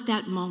was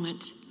that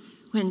moment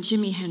when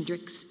Jimi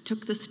Hendrix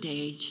took the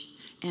stage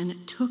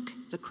and took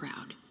the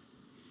crowd,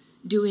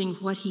 doing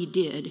what he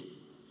did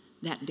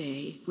that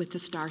day with the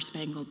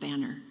Star-Spangled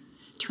Banner,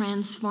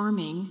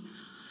 transforming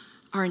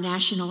our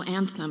national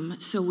anthem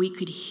so we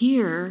could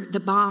hear the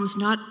bombs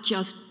not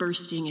just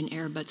bursting in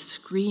air, but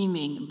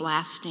screaming,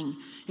 blasting,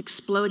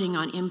 exploding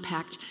on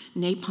impact,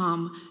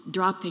 napalm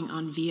dropping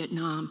on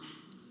Vietnam.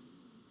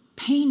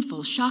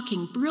 Painful,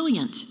 shocking,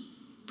 brilliant,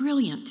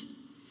 brilliant.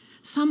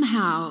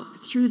 Somehow,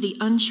 through the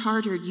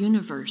uncharted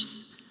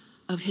universe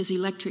of his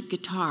electric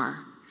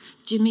guitar,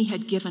 Jimmy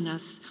had given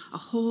us a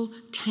whole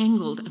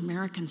tangled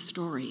American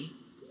story.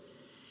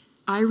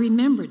 I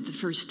remembered the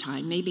first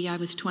time, maybe I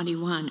was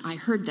 21, I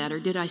heard that, or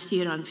did I see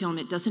it on film?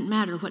 It doesn't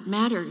matter. What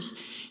matters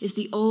is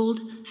the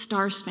old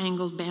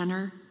Star-Spangled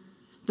Banner,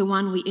 the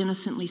one we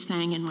innocently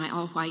sang in my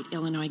all-white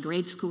Illinois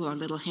grade school, our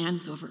little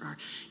hands over our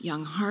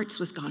young hearts,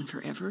 was gone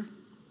forever.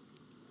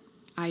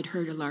 I'd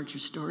heard a larger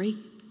story,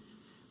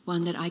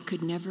 one that I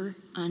could never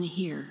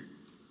unhear.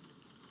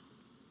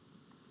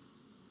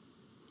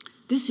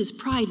 This is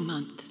Pride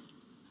Month.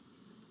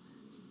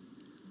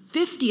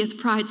 50th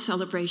Pride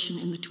celebration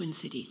in the Twin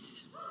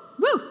Cities.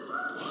 Woo!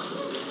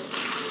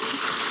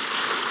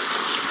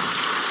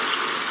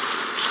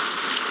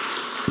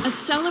 A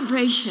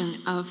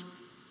celebration of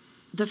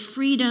the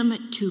freedom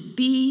to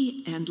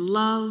be and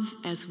love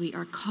as we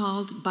are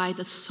called by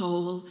the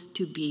soul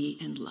to be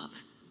and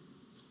love.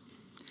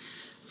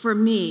 For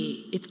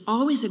me, it's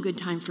always a good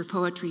time for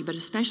poetry, but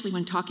especially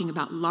when talking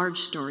about large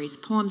stories,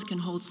 poems can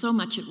hold so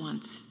much at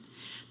once.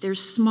 They're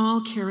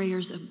small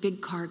carriers of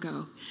big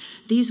cargo.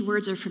 These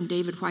words are from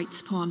David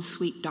Whyte's poem,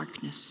 Sweet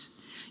Darkness.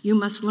 You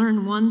must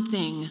learn one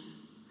thing.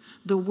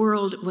 The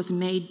world was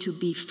made to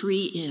be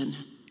free in.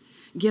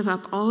 Give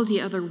up all the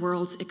other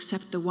worlds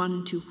except the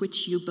one to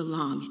which you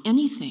belong.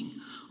 Anything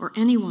or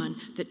anyone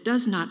that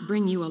does not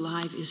bring you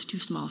alive is too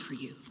small for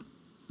you.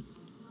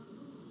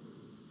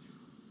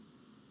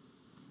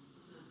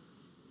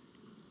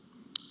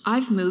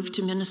 I've moved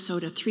to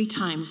Minnesota 3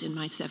 times in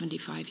my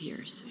 75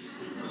 years.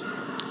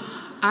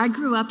 I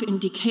grew up in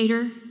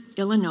Decatur,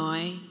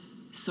 Illinois,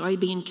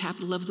 soybean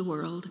capital of the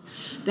world.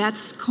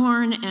 That's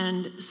corn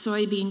and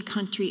soybean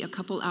country a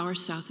couple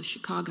hours south of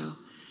Chicago.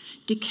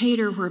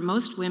 Decatur, where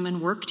most women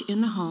worked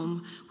in the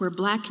home, where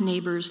black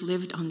neighbors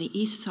lived on the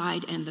east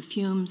side and the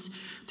fumes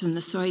from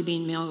the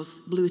soybean mills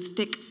blew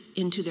thick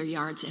into their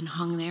yards and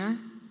hung there.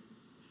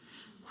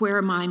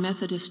 Where my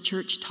Methodist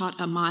church taught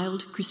a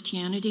mild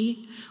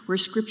Christianity, where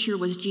scripture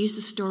was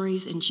Jesus'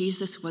 stories and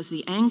Jesus was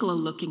the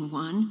Anglo-looking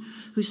one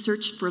who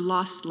searched for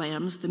lost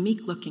lambs, the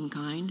meek-looking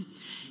kind,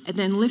 and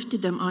then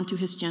lifted them onto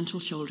his gentle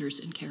shoulders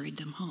and carried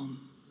them home.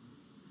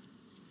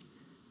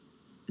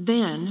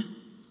 Then,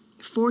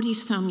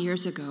 40-some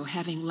years ago,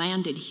 having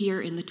landed here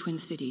in the Twin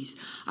Cities,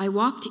 I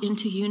walked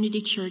into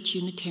Unity Church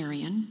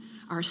Unitarian,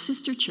 our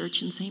sister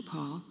church in St.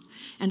 Paul,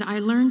 and I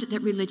learned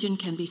that religion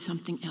can be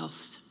something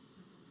else.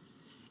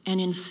 An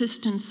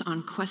insistence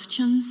on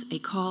questions, a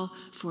call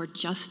for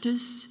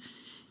justice,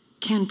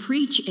 can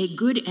preach a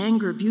good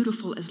anger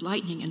beautiful as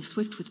lightning and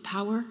swift with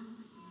power.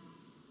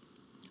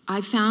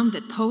 I found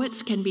that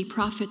poets can be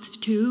prophets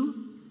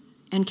too,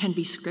 and can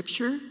be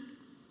scripture.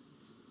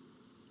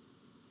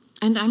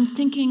 And I'm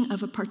thinking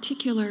of a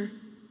particular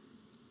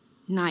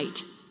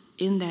night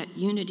in that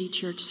Unity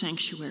Church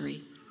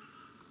sanctuary.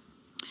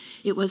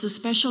 It was a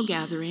special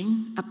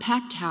gathering, a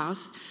packed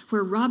house,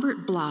 where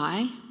Robert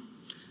Bly,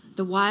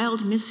 the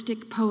wild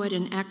mystic poet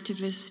and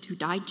activist who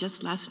died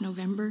just last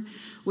November,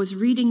 was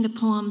reading the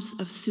poems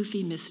of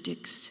Sufi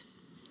mystics.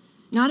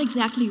 Not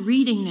exactly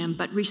reading them,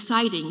 but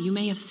reciting. You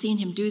may have seen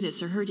him do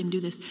this or heard him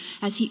do this.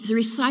 As he's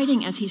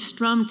reciting, as he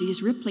strummed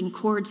these rippling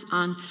chords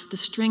on the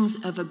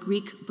strings of a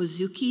Greek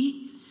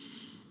bouzouki,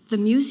 the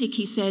music,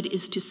 he said,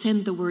 is to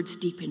send the words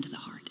deep into the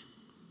heart.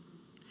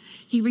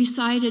 He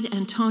recited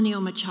Antonio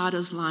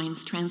Machado's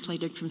lines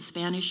translated from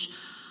Spanish,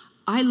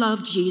 I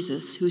love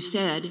Jesus, who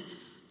said,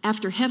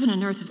 after heaven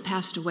and earth have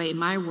passed away,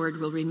 my word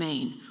will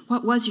remain.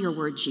 What was your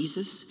word,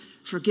 Jesus?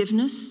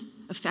 Forgiveness,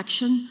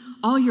 affection?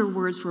 All your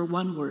words were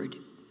one word,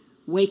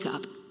 wake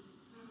up.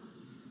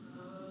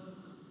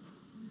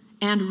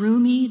 And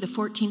Rumi, the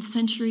 14th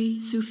century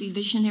Sufi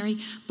visionary,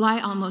 Bly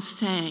almost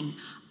sang,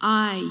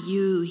 I,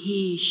 you,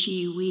 he,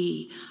 she,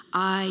 we,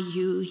 I,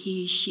 you,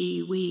 he,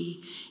 she,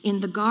 we.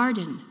 In the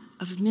garden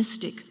of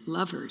mystic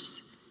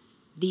lovers,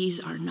 these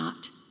are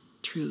not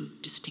true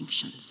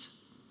distinctions.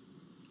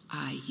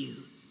 I,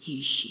 you,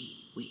 he, she,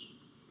 we.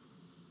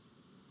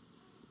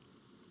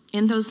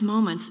 In those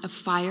moments, a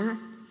fire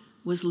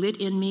was lit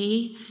in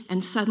me,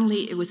 and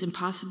suddenly it was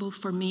impossible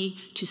for me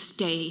to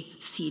stay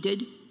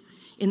seated.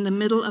 In the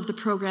middle of the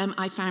program,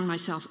 I found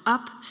myself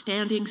up,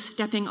 standing,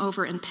 stepping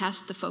over and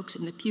past the folks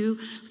in the pew,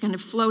 kind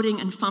of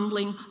floating and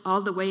fumbling all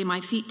the way,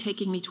 my feet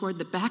taking me toward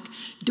the back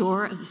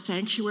door of the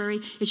sanctuary.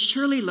 It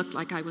surely looked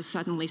like I was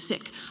suddenly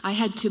sick. I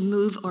had to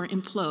move or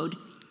implode.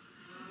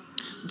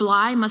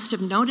 Bly must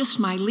have noticed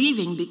my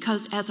leaving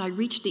because as I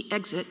reached the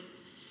exit,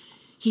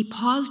 he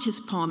paused his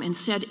poem and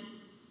said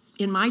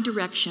in my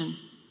direction,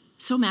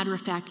 so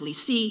matter-of-factly,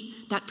 "See,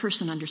 that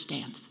person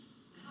understands."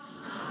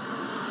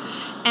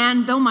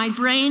 And though my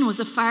brain was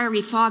a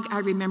fiery fog, I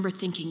remember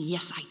thinking,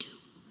 yes, I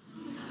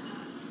do.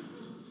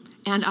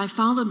 And I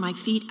followed my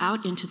feet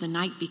out into the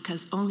night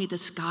because only the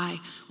sky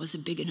was a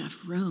big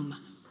enough room.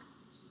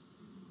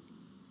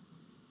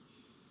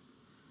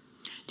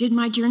 Did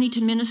my journey to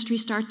ministry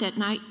start that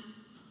night?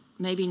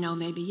 Maybe no,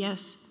 maybe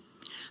yes.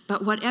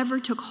 But whatever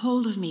took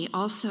hold of me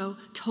also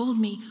told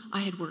me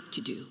I had work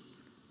to do.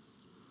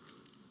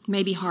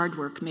 Maybe hard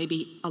work,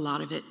 maybe a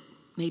lot of it,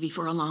 maybe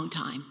for a long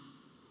time.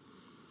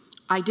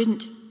 I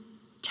didn't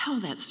tell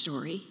that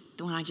story,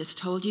 the one I just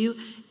told you,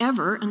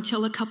 ever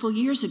until a couple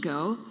years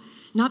ago,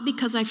 not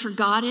because I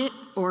forgot it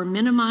or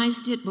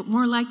minimized it, but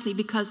more likely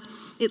because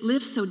it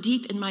lives so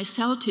deep in my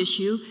cell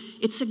tissue,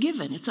 it's a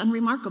given, it's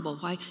unremarkable.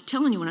 Why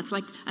tell anyone? It's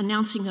like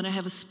announcing that I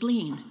have a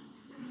spleen.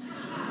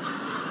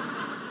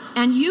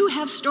 And you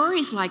have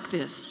stories like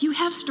this. You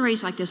have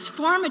stories like this,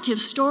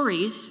 formative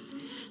stories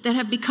that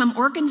have become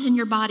organs in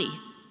your body.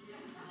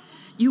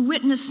 You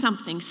witnessed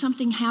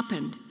something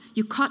happened.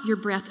 You caught your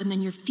breath, and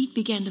then your feet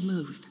began to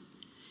move.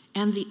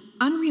 And the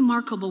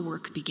unremarkable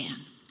work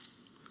began.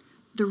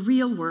 The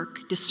real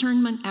work,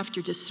 discernment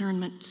after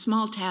discernment,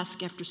 small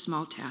task after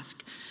small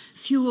task,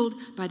 fueled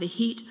by the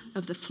heat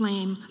of the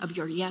flame of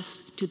your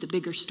yes to the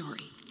bigger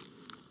story.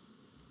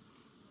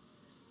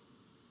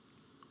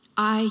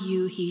 I,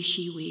 you, he,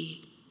 she,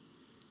 we.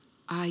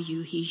 I,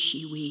 you, he,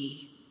 she,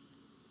 we.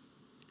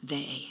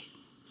 They.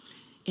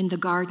 In the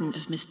garden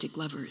of mystic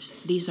lovers,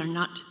 these are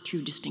not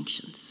true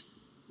distinctions.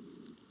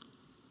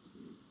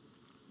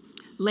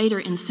 Later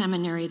in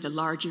seminary, the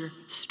larger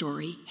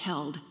story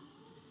held.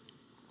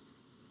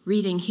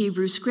 Reading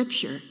Hebrew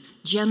scripture,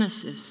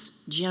 Genesis,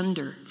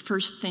 gender,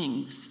 first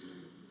things.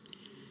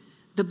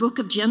 The book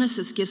of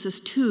Genesis gives us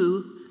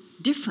two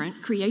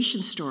different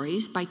creation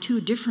stories by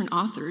two different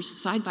authors,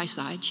 side by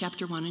side,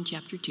 chapter 1 and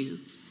chapter 2.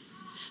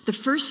 The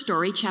first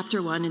story,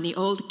 chapter 1, in the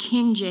old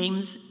King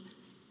James,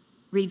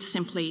 reads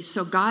simply,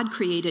 "So God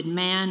created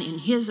man in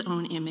his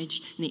own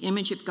image. In the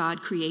image of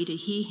God created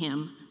he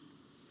him.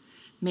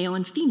 Male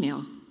and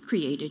female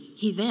created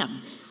he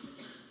them."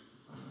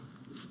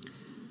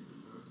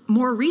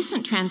 More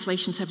recent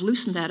translations have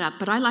loosened that up,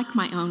 but I like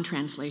my own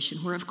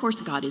translation, where of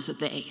course God is a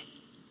they.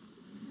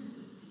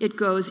 It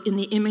goes, "In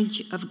the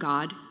image of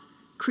God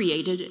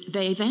created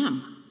they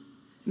them.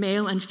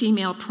 Male and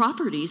female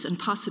properties and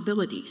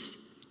possibilities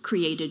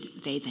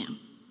created they them."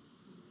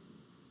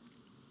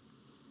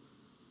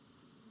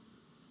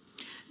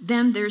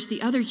 Then there's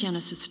the other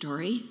Genesis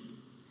story,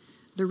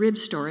 the rib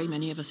story,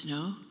 many of us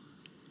know.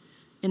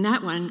 In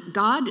that one,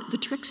 God, the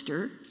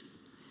trickster,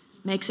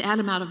 makes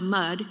Adam out of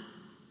mud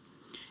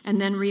and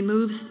then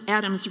removes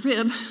Adam's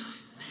rib.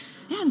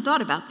 I hadn't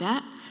thought about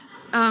that.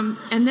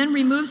 And then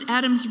removes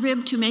Adam's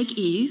rib to make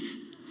Eve.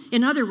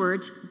 In other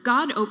words,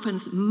 God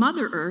opens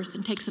Mother Earth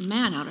and takes a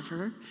man out of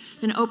her,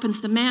 then opens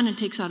the man and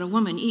takes out a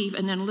woman, Eve,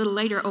 and then a little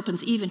later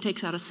opens Eve and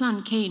takes out a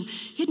son, Cain,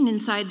 hidden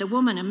inside the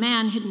woman, a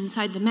man, hidden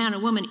inside the man, a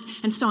woman,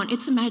 and so on.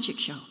 It's a magic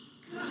show.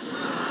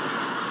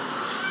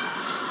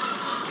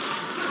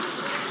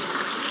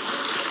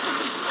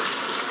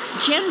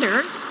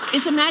 Gender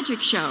is a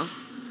magic show,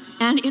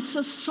 and it's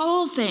a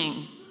soul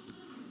thing.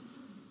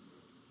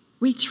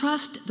 We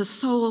trust the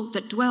soul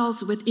that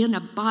dwells within a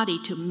body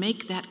to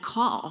make that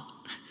call.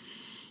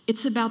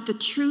 It's about the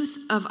truth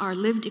of our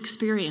lived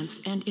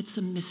experience, and it's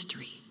a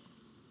mystery.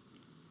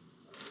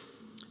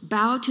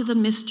 Bow to the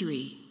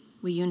mystery,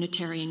 we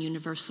Unitarian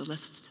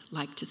Universalists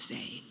like to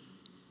say.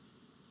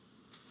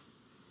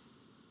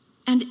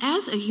 And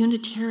as a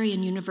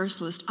Unitarian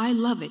Universalist, I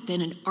love it that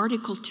in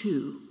Article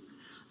 2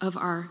 of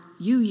our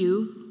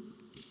UU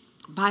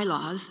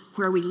bylaws,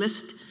 where we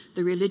list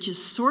the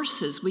religious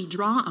sources we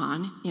draw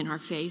on in our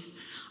faith,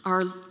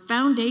 our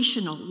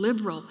foundational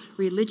liberal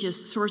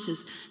religious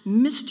sources,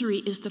 mystery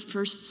is the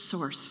first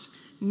source.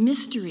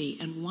 Mystery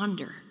and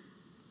wonder.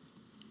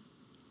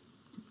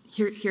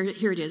 Here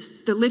it is.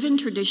 The living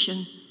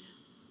tradition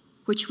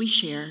which we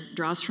share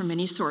draws from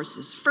many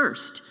sources.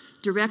 First,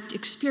 direct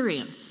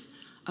experience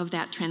of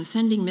that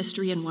transcending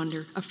mystery and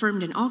wonder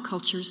affirmed in all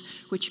cultures,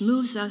 which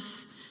moves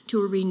us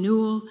to a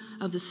renewal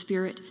of the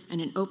spirit and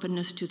an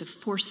openness to the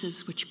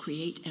forces which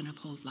create and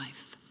uphold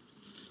life.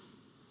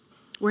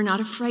 We're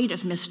not afraid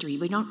of mystery.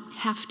 We don't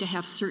have to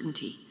have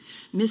certainty.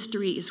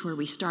 Mystery is where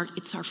we start.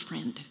 It's our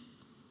friend.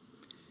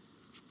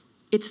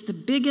 It's the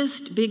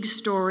biggest big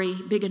story,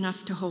 big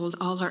enough to hold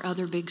all our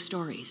other big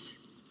stories.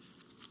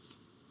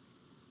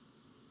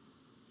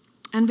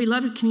 And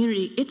beloved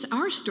community, it's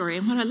our story.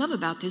 And what I love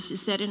about this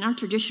is that in our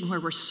tradition where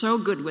we're so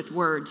good with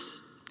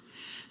words,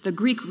 the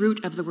Greek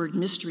root of the word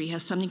mystery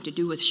has something to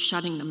do with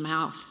shutting the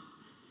mouth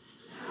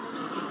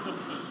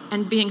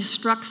and being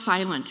struck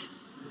silent,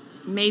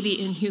 maybe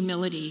in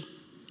humility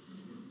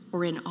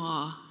or in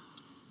awe.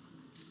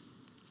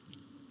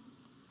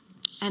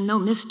 And though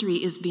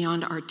mystery is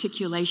beyond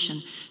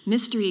articulation,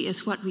 mystery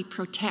is what we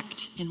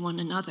protect in one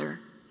another.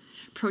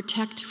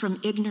 Protect from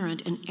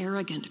ignorant and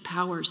arrogant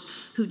powers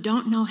who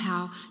don't know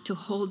how to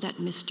hold that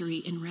mystery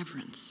in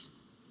reverence.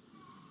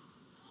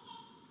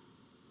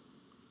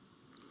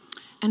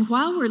 And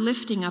while we're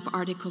lifting up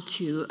Article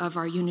 2 of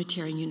our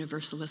Unitarian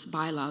Universalist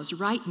bylaws,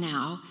 right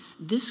now,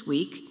 this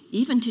week,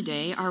 even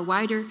today, our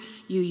wider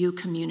UU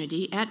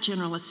community at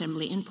General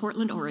Assembly in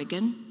Portland,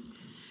 Oregon,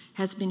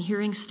 has been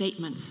hearing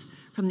statements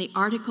from the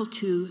Article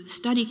 2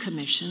 Study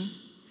Commission,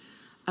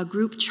 a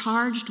group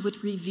charged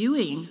with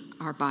reviewing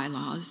our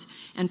bylaws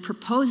and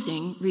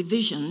proposing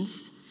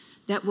revisions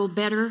that will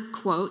better,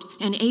 quote,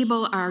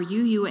 enable our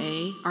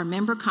UUA, our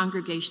member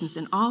congregations,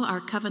 and all our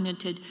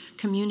covenanted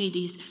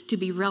communities to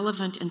be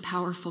relevant and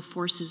powerful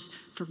forces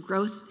for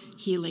growth,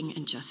 healing,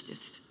 and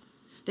justice.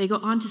 They go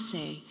on to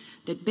say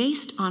that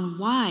based on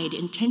wide,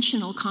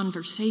 intentional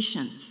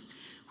conversations,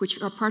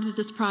 which are part of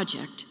this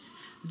project,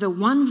 the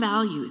one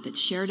value that's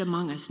shared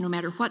among us, no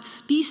matter what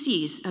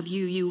species of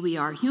UU we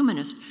are,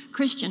 humanist,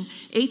 Christian,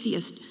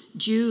 atheist,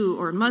 Jew,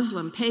 or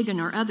Muslim, pagan,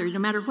 or other, no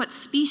matter what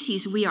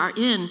species we are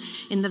in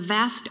the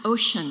vast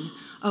ocean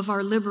of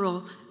our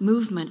liberal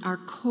movement, our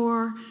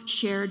core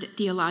shared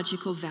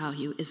theological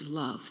value is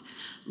love.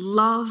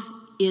 Love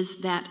is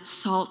that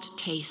salt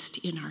taste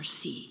in our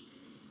sea.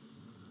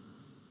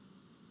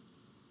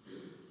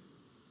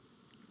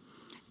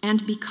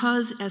 And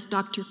because, as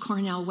Dr.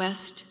 Cornel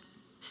West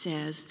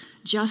says,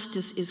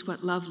 justice is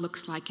what love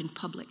looks like in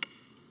public,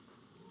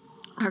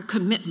 our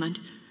commitment,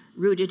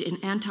 rooted in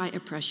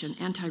anti-oppression,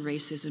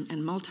 anti-racism,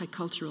 and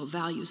multicultural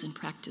values and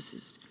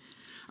practices,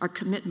 our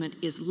commitment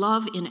is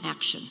love in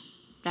action.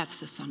 That's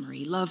the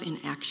summary, love in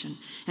action.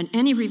 And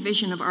any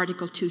revision of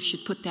Article 2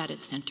 should put that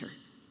at center.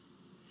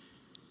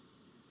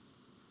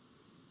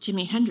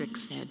 Jimi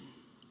Hendrix said,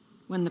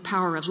 when the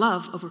power of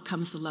love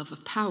overcomes the love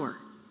of power,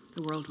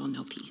 the world will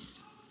know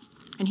peace.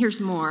 And here's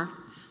more.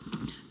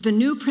 The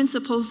new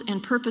principles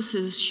and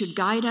purposes should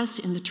guide us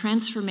in the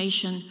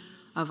transformation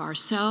of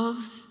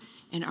ourselves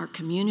and our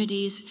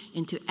communities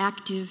into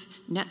active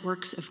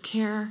networks of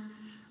care,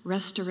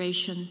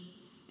 restoration,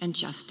 and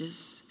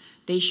justice.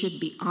 They should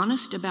be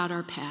honest about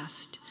our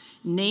past,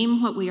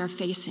 name what we are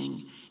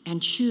facing,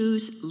 and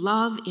choose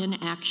love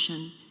in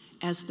action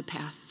as the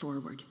path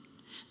forward.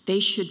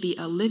 They should be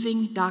a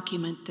living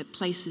document that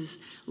places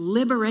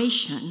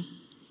liberation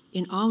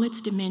in all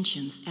its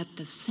dimensions at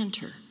the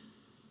center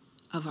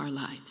of our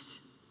lives.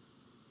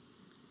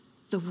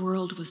 The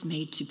world was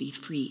made to be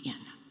free in.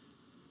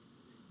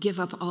 Give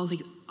up all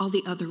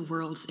the other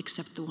worlds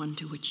except the one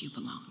to which you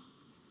belong.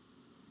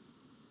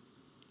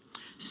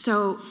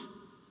 So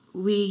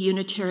we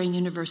Unitarian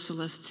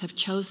Universalists have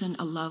chosen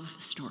a love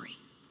story.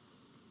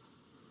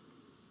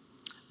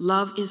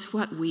 Love is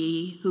what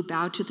we who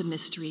bow to the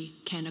mystery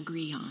can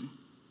agree on.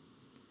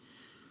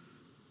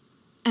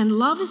 And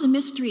love is a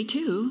mystery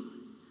too,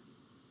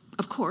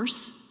 of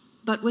course,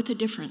 but with a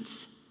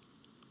difference.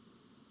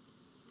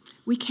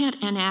 We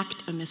can't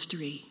enact a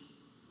mystery,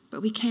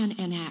 but we can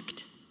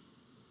enact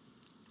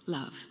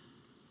love.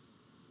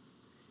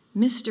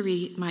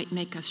 Mystery might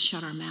make us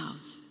shut our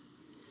mouths,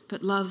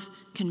 but love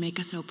can make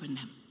us open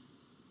them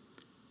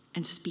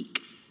and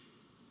speak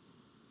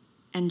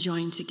and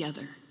join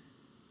together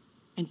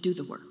and do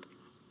the work.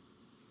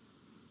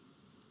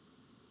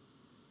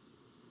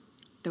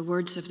 The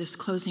words of this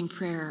closing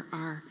prayer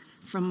are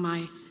from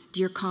my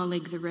dear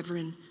colleague, the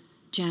Reverend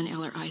Jan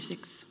Eller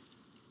Isaacs.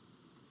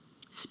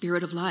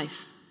 Spirit of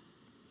life,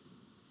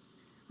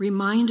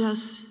 remind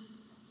us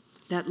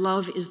that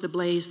love is the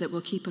blaze that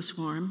will keep us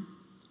warm,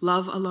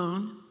 love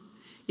alone.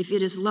 If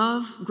it is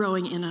love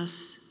growing in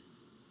us,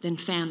 then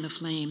fan the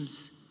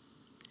flames.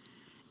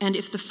 And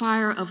if the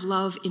fire of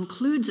love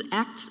includes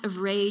acts of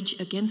rage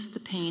against the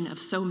pain of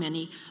so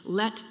many,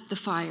 let the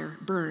fire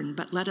burn,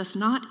 but let us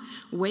not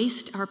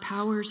waste our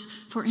powers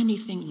for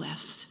anything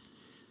less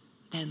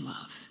than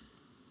love.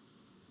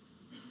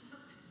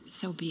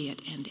 So be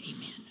it, and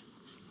amen.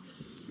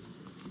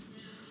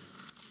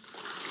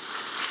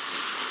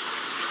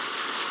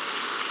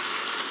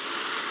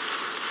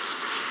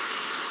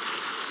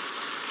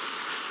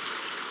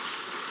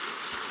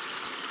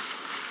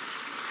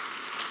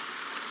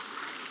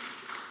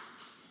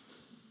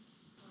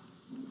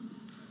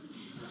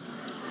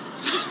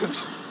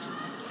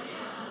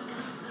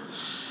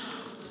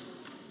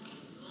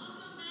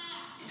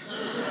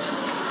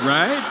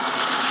 Right?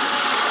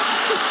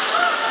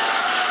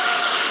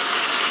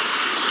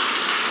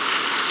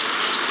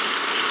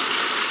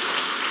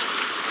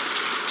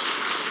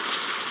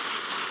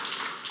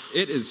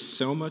 It is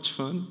so much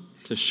fun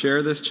to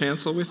share this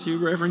chancel with you,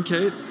 Reverend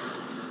Kate.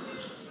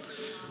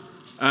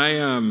 I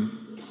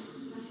am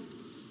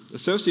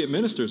associate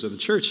ministers of the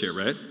church here,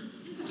 right?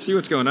 See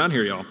what's going on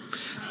here, y'all.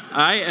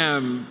 I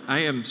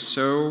am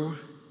so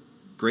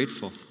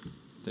grateful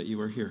that you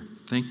are here.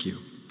 Thank you.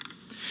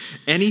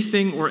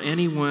 Anything or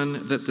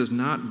anyone that does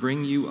not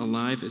bring you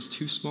alive is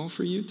too small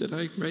for you. Did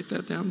I write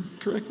that down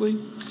correctly?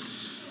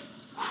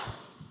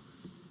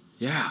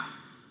 Yeah.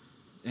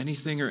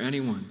 Anything or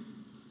anyone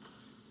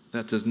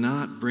that does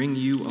not bring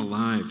you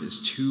alive is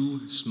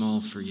too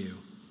small for you.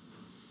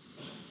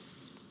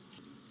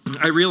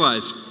 I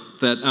realize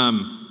that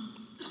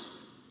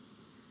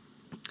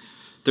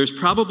there's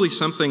probably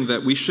something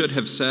that we should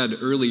have said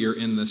earlier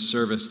in this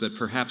service that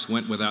perhaps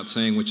went without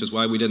saying, which is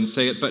why we didn't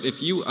say it. But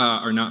if you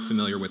are not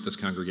familiar with this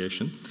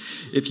congregation,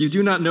 if you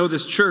do not know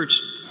this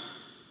church,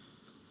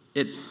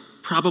 it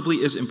probably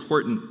is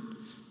important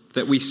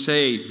that we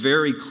say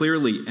very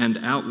clearly and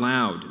out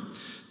loud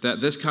that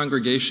this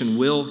congregation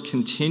will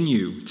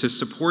continue to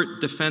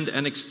support, defend,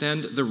 and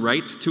extend the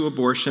right to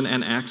abortion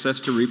and access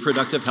to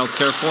reproductive health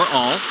care for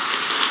all.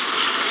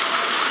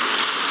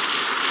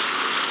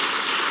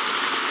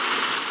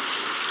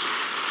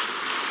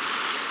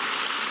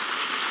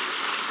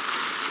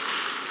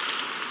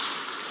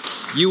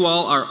 You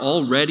all are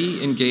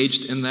already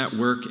engaged in that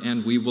work,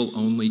 and we will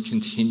only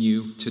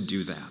continue to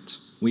do that.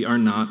 We are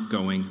not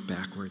going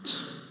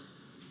backwards.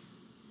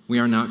 We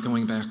are not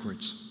going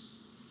backwards.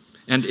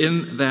 And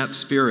in that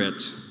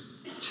spirit,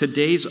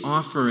 today's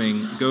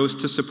offering goes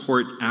to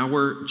support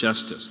Our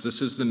Justice.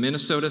 This is the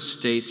Minnesota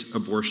State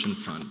Abortion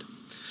Fund.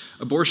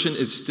 Abortion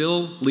is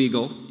still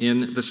legal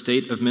in the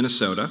state of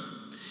Minnesota,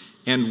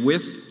 and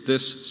with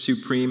this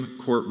Supreme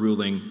Court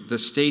ruling, the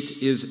state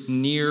is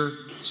near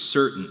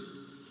certain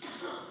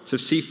to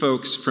see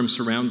folks from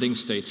surrounding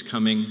states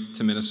coming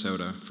to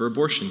Minnesota for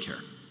abortion care.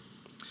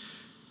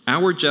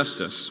 Our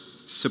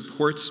Justice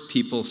supports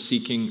people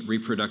seeking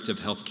reproductive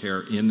health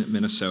care in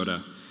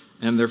Minnesota,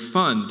 and their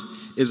fund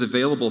is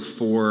available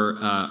for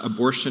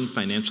abortion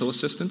financial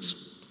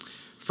assistance,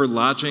 for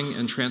lodging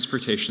and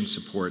transportation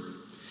support,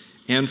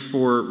 and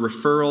for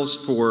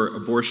referrals for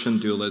abortion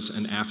doulas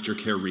and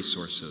aftercare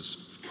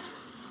resources.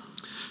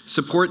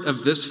 Support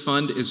of this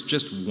fund is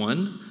just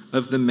one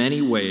of the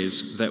many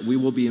ways that we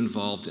will be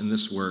involved in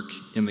this work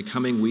in the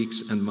coming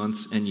weeks and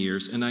months and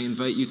years, and I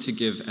invite you to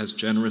give as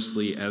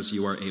generously as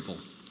you are able.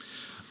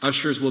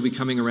 Ushers will be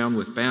coming around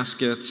with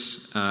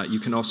baskets. You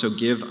can also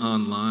give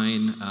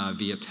online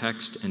via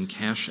text and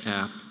Cash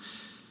App.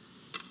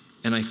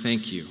 And I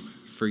thank you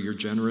for your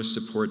generous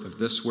support of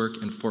this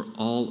work and for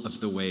all of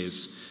the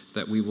ways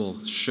that we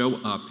will show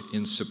up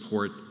in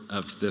support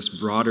of this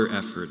broader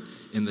effort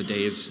in the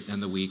days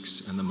and the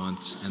weeks and the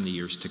months and the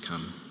years to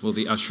come. Will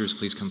the ushers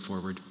please come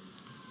forward?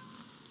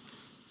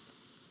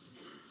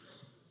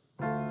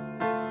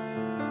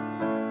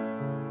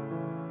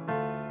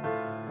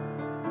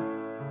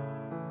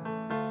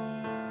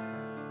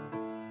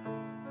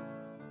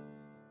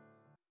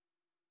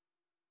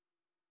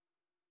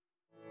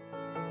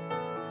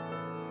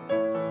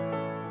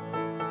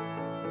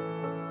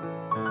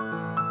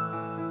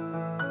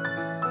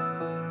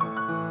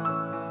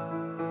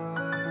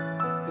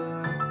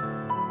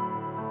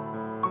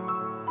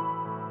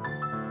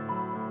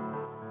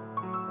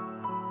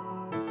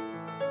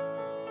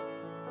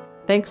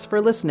 Thanks for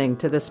listening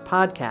to this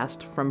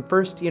podcast from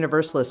First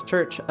Universalist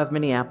Church of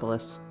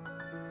Minneapolis.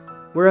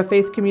 We're a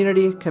faith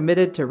community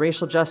committed to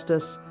racial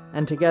justice,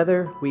 and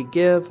together we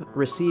give,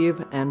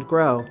 receive, and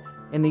grow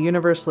in the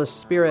Universalist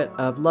spirit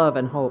of love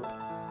and hope.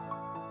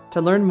 To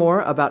learn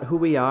more about who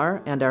we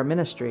are and our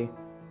ministry,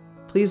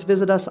 please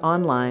visit us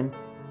online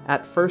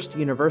at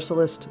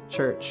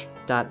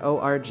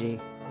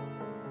firstuniversalistchurch.org.